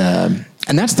 But, and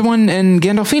that's the one, and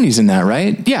Gandolfini's in that,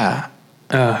 right? Yeah.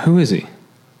 Who is he?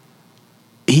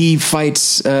 He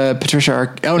fights Patricia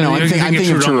Arquette. Oh no, I'm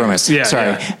thinking of True Romance. Yeah,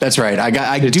 sorry, that's right.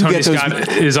 I do Tony get those. Scott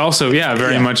is also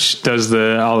very much does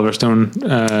the Oliver Stone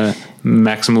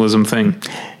maximalism thing.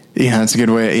 Yeah, that's a good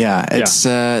way. Yeah, it's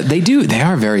they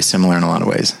are very similar in a lot of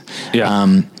ways.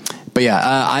 Yeah. But yeah,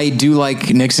 I do like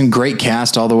Nixon. Great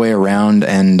cast all the way around,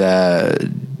 and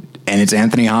it's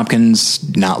Anthony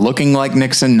Hopkins not looking like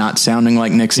Nixon, not sounding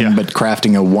like Nixon, but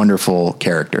crafting a wonderful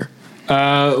character.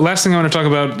 Last thing I want to talk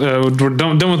about, we're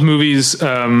done with movies,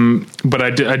 but I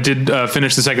did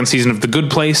finish the second season of The Good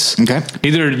Place. Okay.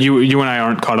 Neither you and I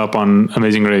aren't caught up on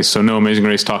Amazing Race, so no Amazing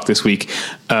Race talk this week.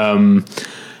 The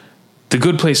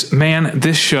Good Place, man,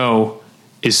 this show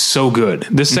is so good.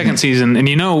 This second season, and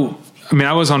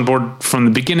I was on board from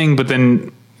the beginning, but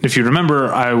then if you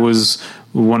remember, I was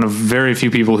one of very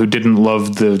few people who didn't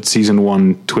love the season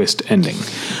 1 twist ending.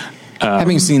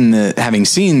 Having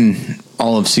seen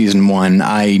all of season 1,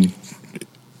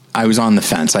 I was on the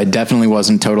fence. I definitely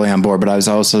wasn't totally on board, but I was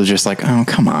also just like, oh,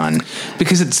 come on.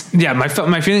 Because my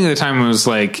feeling at the time was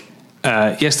like,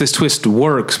 yes, this twist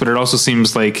works, but it also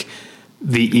seems like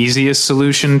the easiest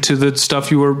solution to the stuff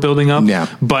you were building up. Yeah.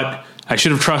 But I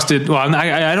should have trusted. Well,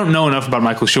 I don't know enough about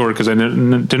Michael Schur because I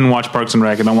didn't watch Parks and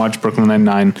Rec. I don't watch Brooklyn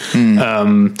Nine-Nine.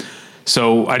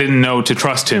 So I didn't know to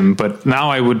trust him, but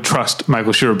now I would trust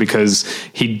Michael Schur because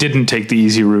he didn't take the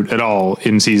easy route at all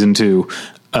in season 2.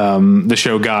 The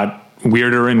show got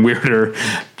weirder and weirder,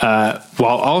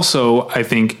 while also, I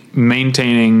think,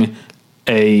 maintaining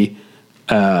a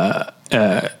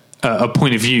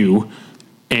point of view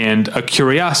and a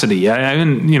curiosity.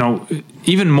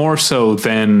 Even more so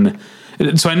than.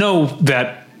 So I know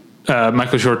that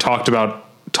Michael Schur talked about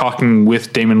talking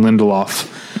with Damon Lindelof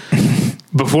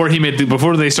before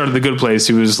they started The Good Place.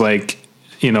 He was like,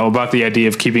 about the idea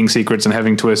of keeping secrets and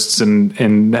having twists and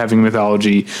having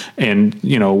mythology, and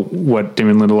what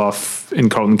Damon Lindelof and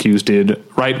Carlton Cuse did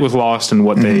right with Lost and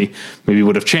what they maybe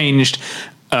would have changed.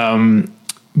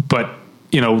 But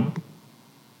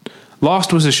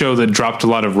Lost was a show that dropped a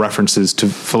lot of references to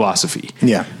philosophy.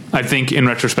 Yeah. I think in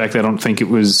retrospect, I don't think it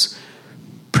was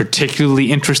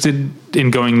particularly interested in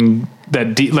going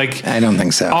that deep. Like, I don't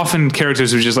think so. Often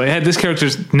characters are just like, hey, this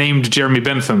character's named Jeremy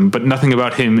Bentham, but nothing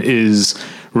about him is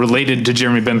related to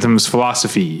Jeremy Bentham's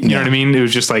philosophy. You know what I mean? It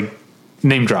was just like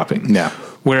name dropping. Yeah.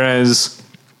 Whereas,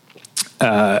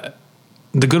 The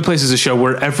Good Place is a show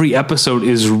where every episode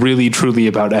is really truly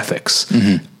about ethics.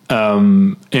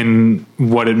 And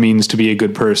what it means to be a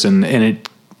good person. And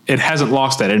it hasn't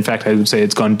lost that. In fact, I would say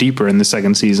it's gone deeper in the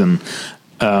second season,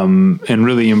 and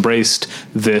really embraced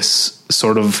this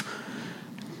sort of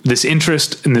this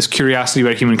interest and this curiosity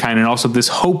about humankind, and also this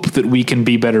hope that we can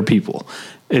be better people.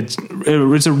 It's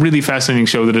a really fascinating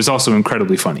show that is also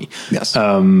incredibly funny. Yes.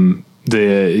 You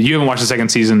haven't watched the second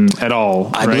season at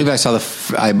all. I believe I saw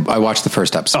I watched the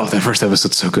first episode. Oh, the first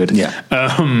episode's so good. Yeah.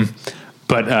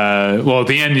 But at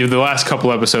the end, the last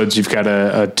couple episodes, you've got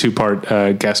a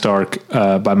 2-part guest arc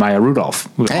by Maya Rudolph.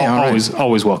 Hey,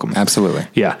 always welcome. Absolutely.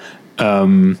 Yeah.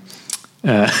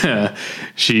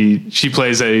 She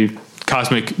plays a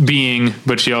cosmic being,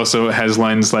 but she also has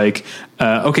lines like,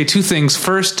 okay, 2 things.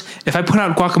 First, if I put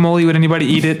out guacamole, would anybody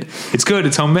eat it? It's good.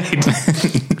 It's homemade.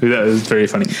 That was very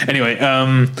funny. Anyway,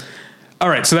 all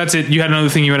right, so that's it. You had another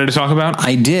thing you wanted to talk about?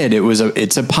 I did.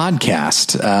 It's a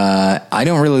podcast. I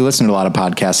don't really listen to a lot of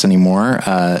podcasts anymore,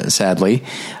 sadly.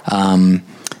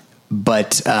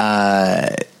 But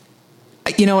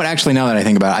you know what? Actually, now that I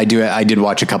think about it, I did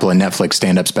watch a couple of Netflix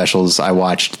stand-up specials. I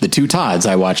watched the 2 Todds.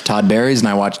 I watched Todd Barry's and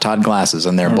I watched Todd Glass's,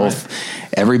 and they're both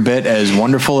every bit as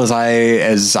wonderful as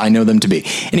I know them to be.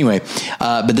 Anyway,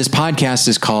 but this podcast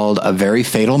is called A Very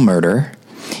Fatal Murder,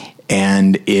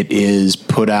 and it is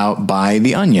put out by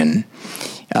The Onion.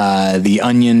 The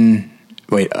Onion,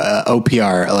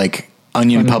 OPR, like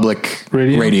Onion Public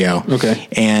Radio. Okay.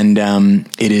 And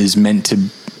it is meant to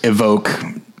evoke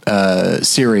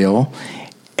Serial.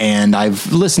 And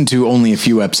I've listened to only a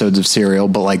few episodes of Serial,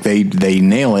 but like they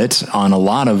nail it on a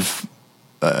lot of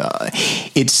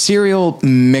it's Serial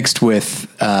mixed with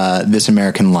This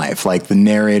American Life. Like the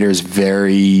narrator's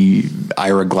very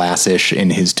Ira Glass-ish in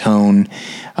his tone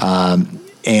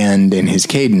and in his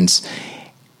cadence.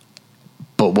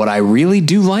 But what I really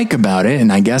do like about it,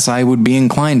 and I guess I would be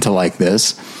inclined to like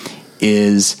this,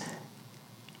 is,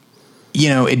 you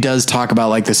know, it does talk about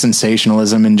like the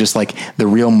sensationalism and just like the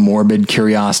real morbid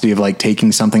curiosity of like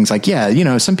taking something's like, yeah, you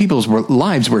know, some people's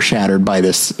lives were shattered by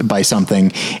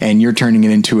something, and you're turning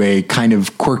it into a kind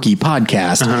of quirky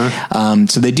podcast.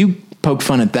 So they do poke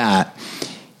fun at that.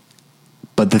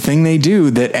 But the thing they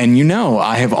do that, and you know,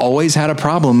 I have always had a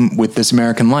problem with This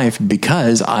American Life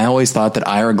because I always thought that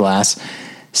Ira Glass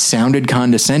sounded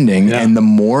condescending, and the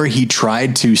more he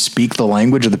tried to speak the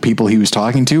language of the people he was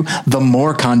talking to, the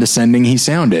more condescending he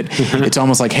sounded. It's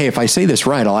almost like, hey, if I say this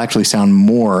right, I'll actually sound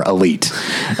more elite.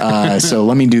 So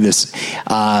let me do this.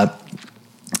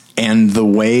 And the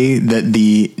way that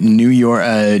the New York,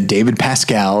 David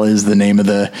Pascal is the name of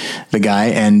the guy,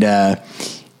 and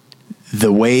the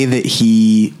way that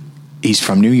he's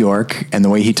from New York, and the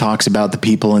way he talks about the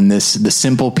people in this, the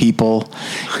simple people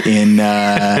in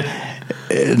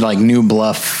like New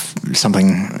Bluff,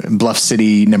 Bluff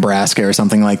City, Nebraska or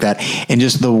something like that. And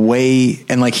just the way,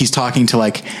 and like he's talking to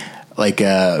like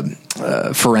a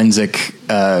forensic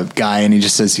guy, and he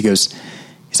just says,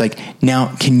 he's like,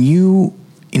 now can you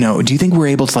do you think we're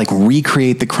able to like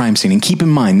recreate the crime scene? And keep in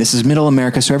mind, this is middle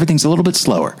America, so everything's a little bit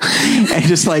slower. And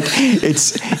just like,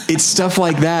 it's stuff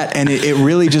like that. And it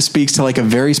really just speaks to like a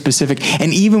very specific,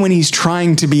 and even when he's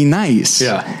trying to be nice,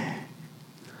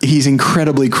 he's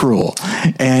incredibly cruel,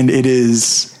 and it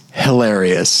is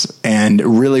hilarious and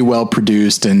really well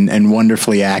produced and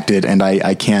wonderfully acted. And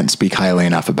I can't speak highly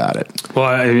enough about it. Well,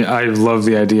 I love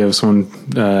the idea of someone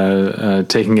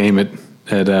taking aim at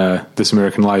This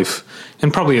American Life,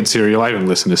 and probably at Serial. I haven't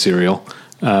listened to Serial.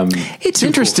 It's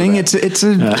interesting. It's a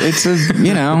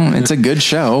it's a good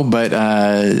show, but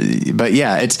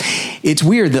yeah, it's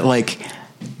weird that like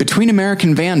between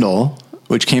American Vandal,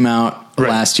 which came out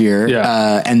last year,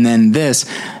 and then this,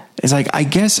 it's like, I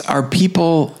guess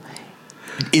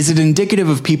is it indicative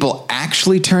of people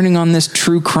actually turning on this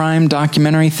true crime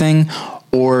documentary thing?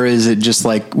 Or is it just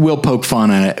like, we'll poke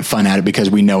fun at it because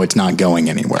we know it's not going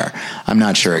anywhere? I'm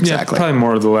not sure exactly. Yeah, probably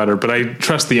more of the latter, but I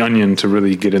trust The Onion to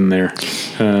really get in there.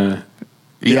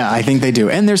 Yeah, I think they do.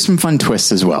 And there's some fun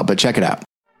twists as well, but check it out.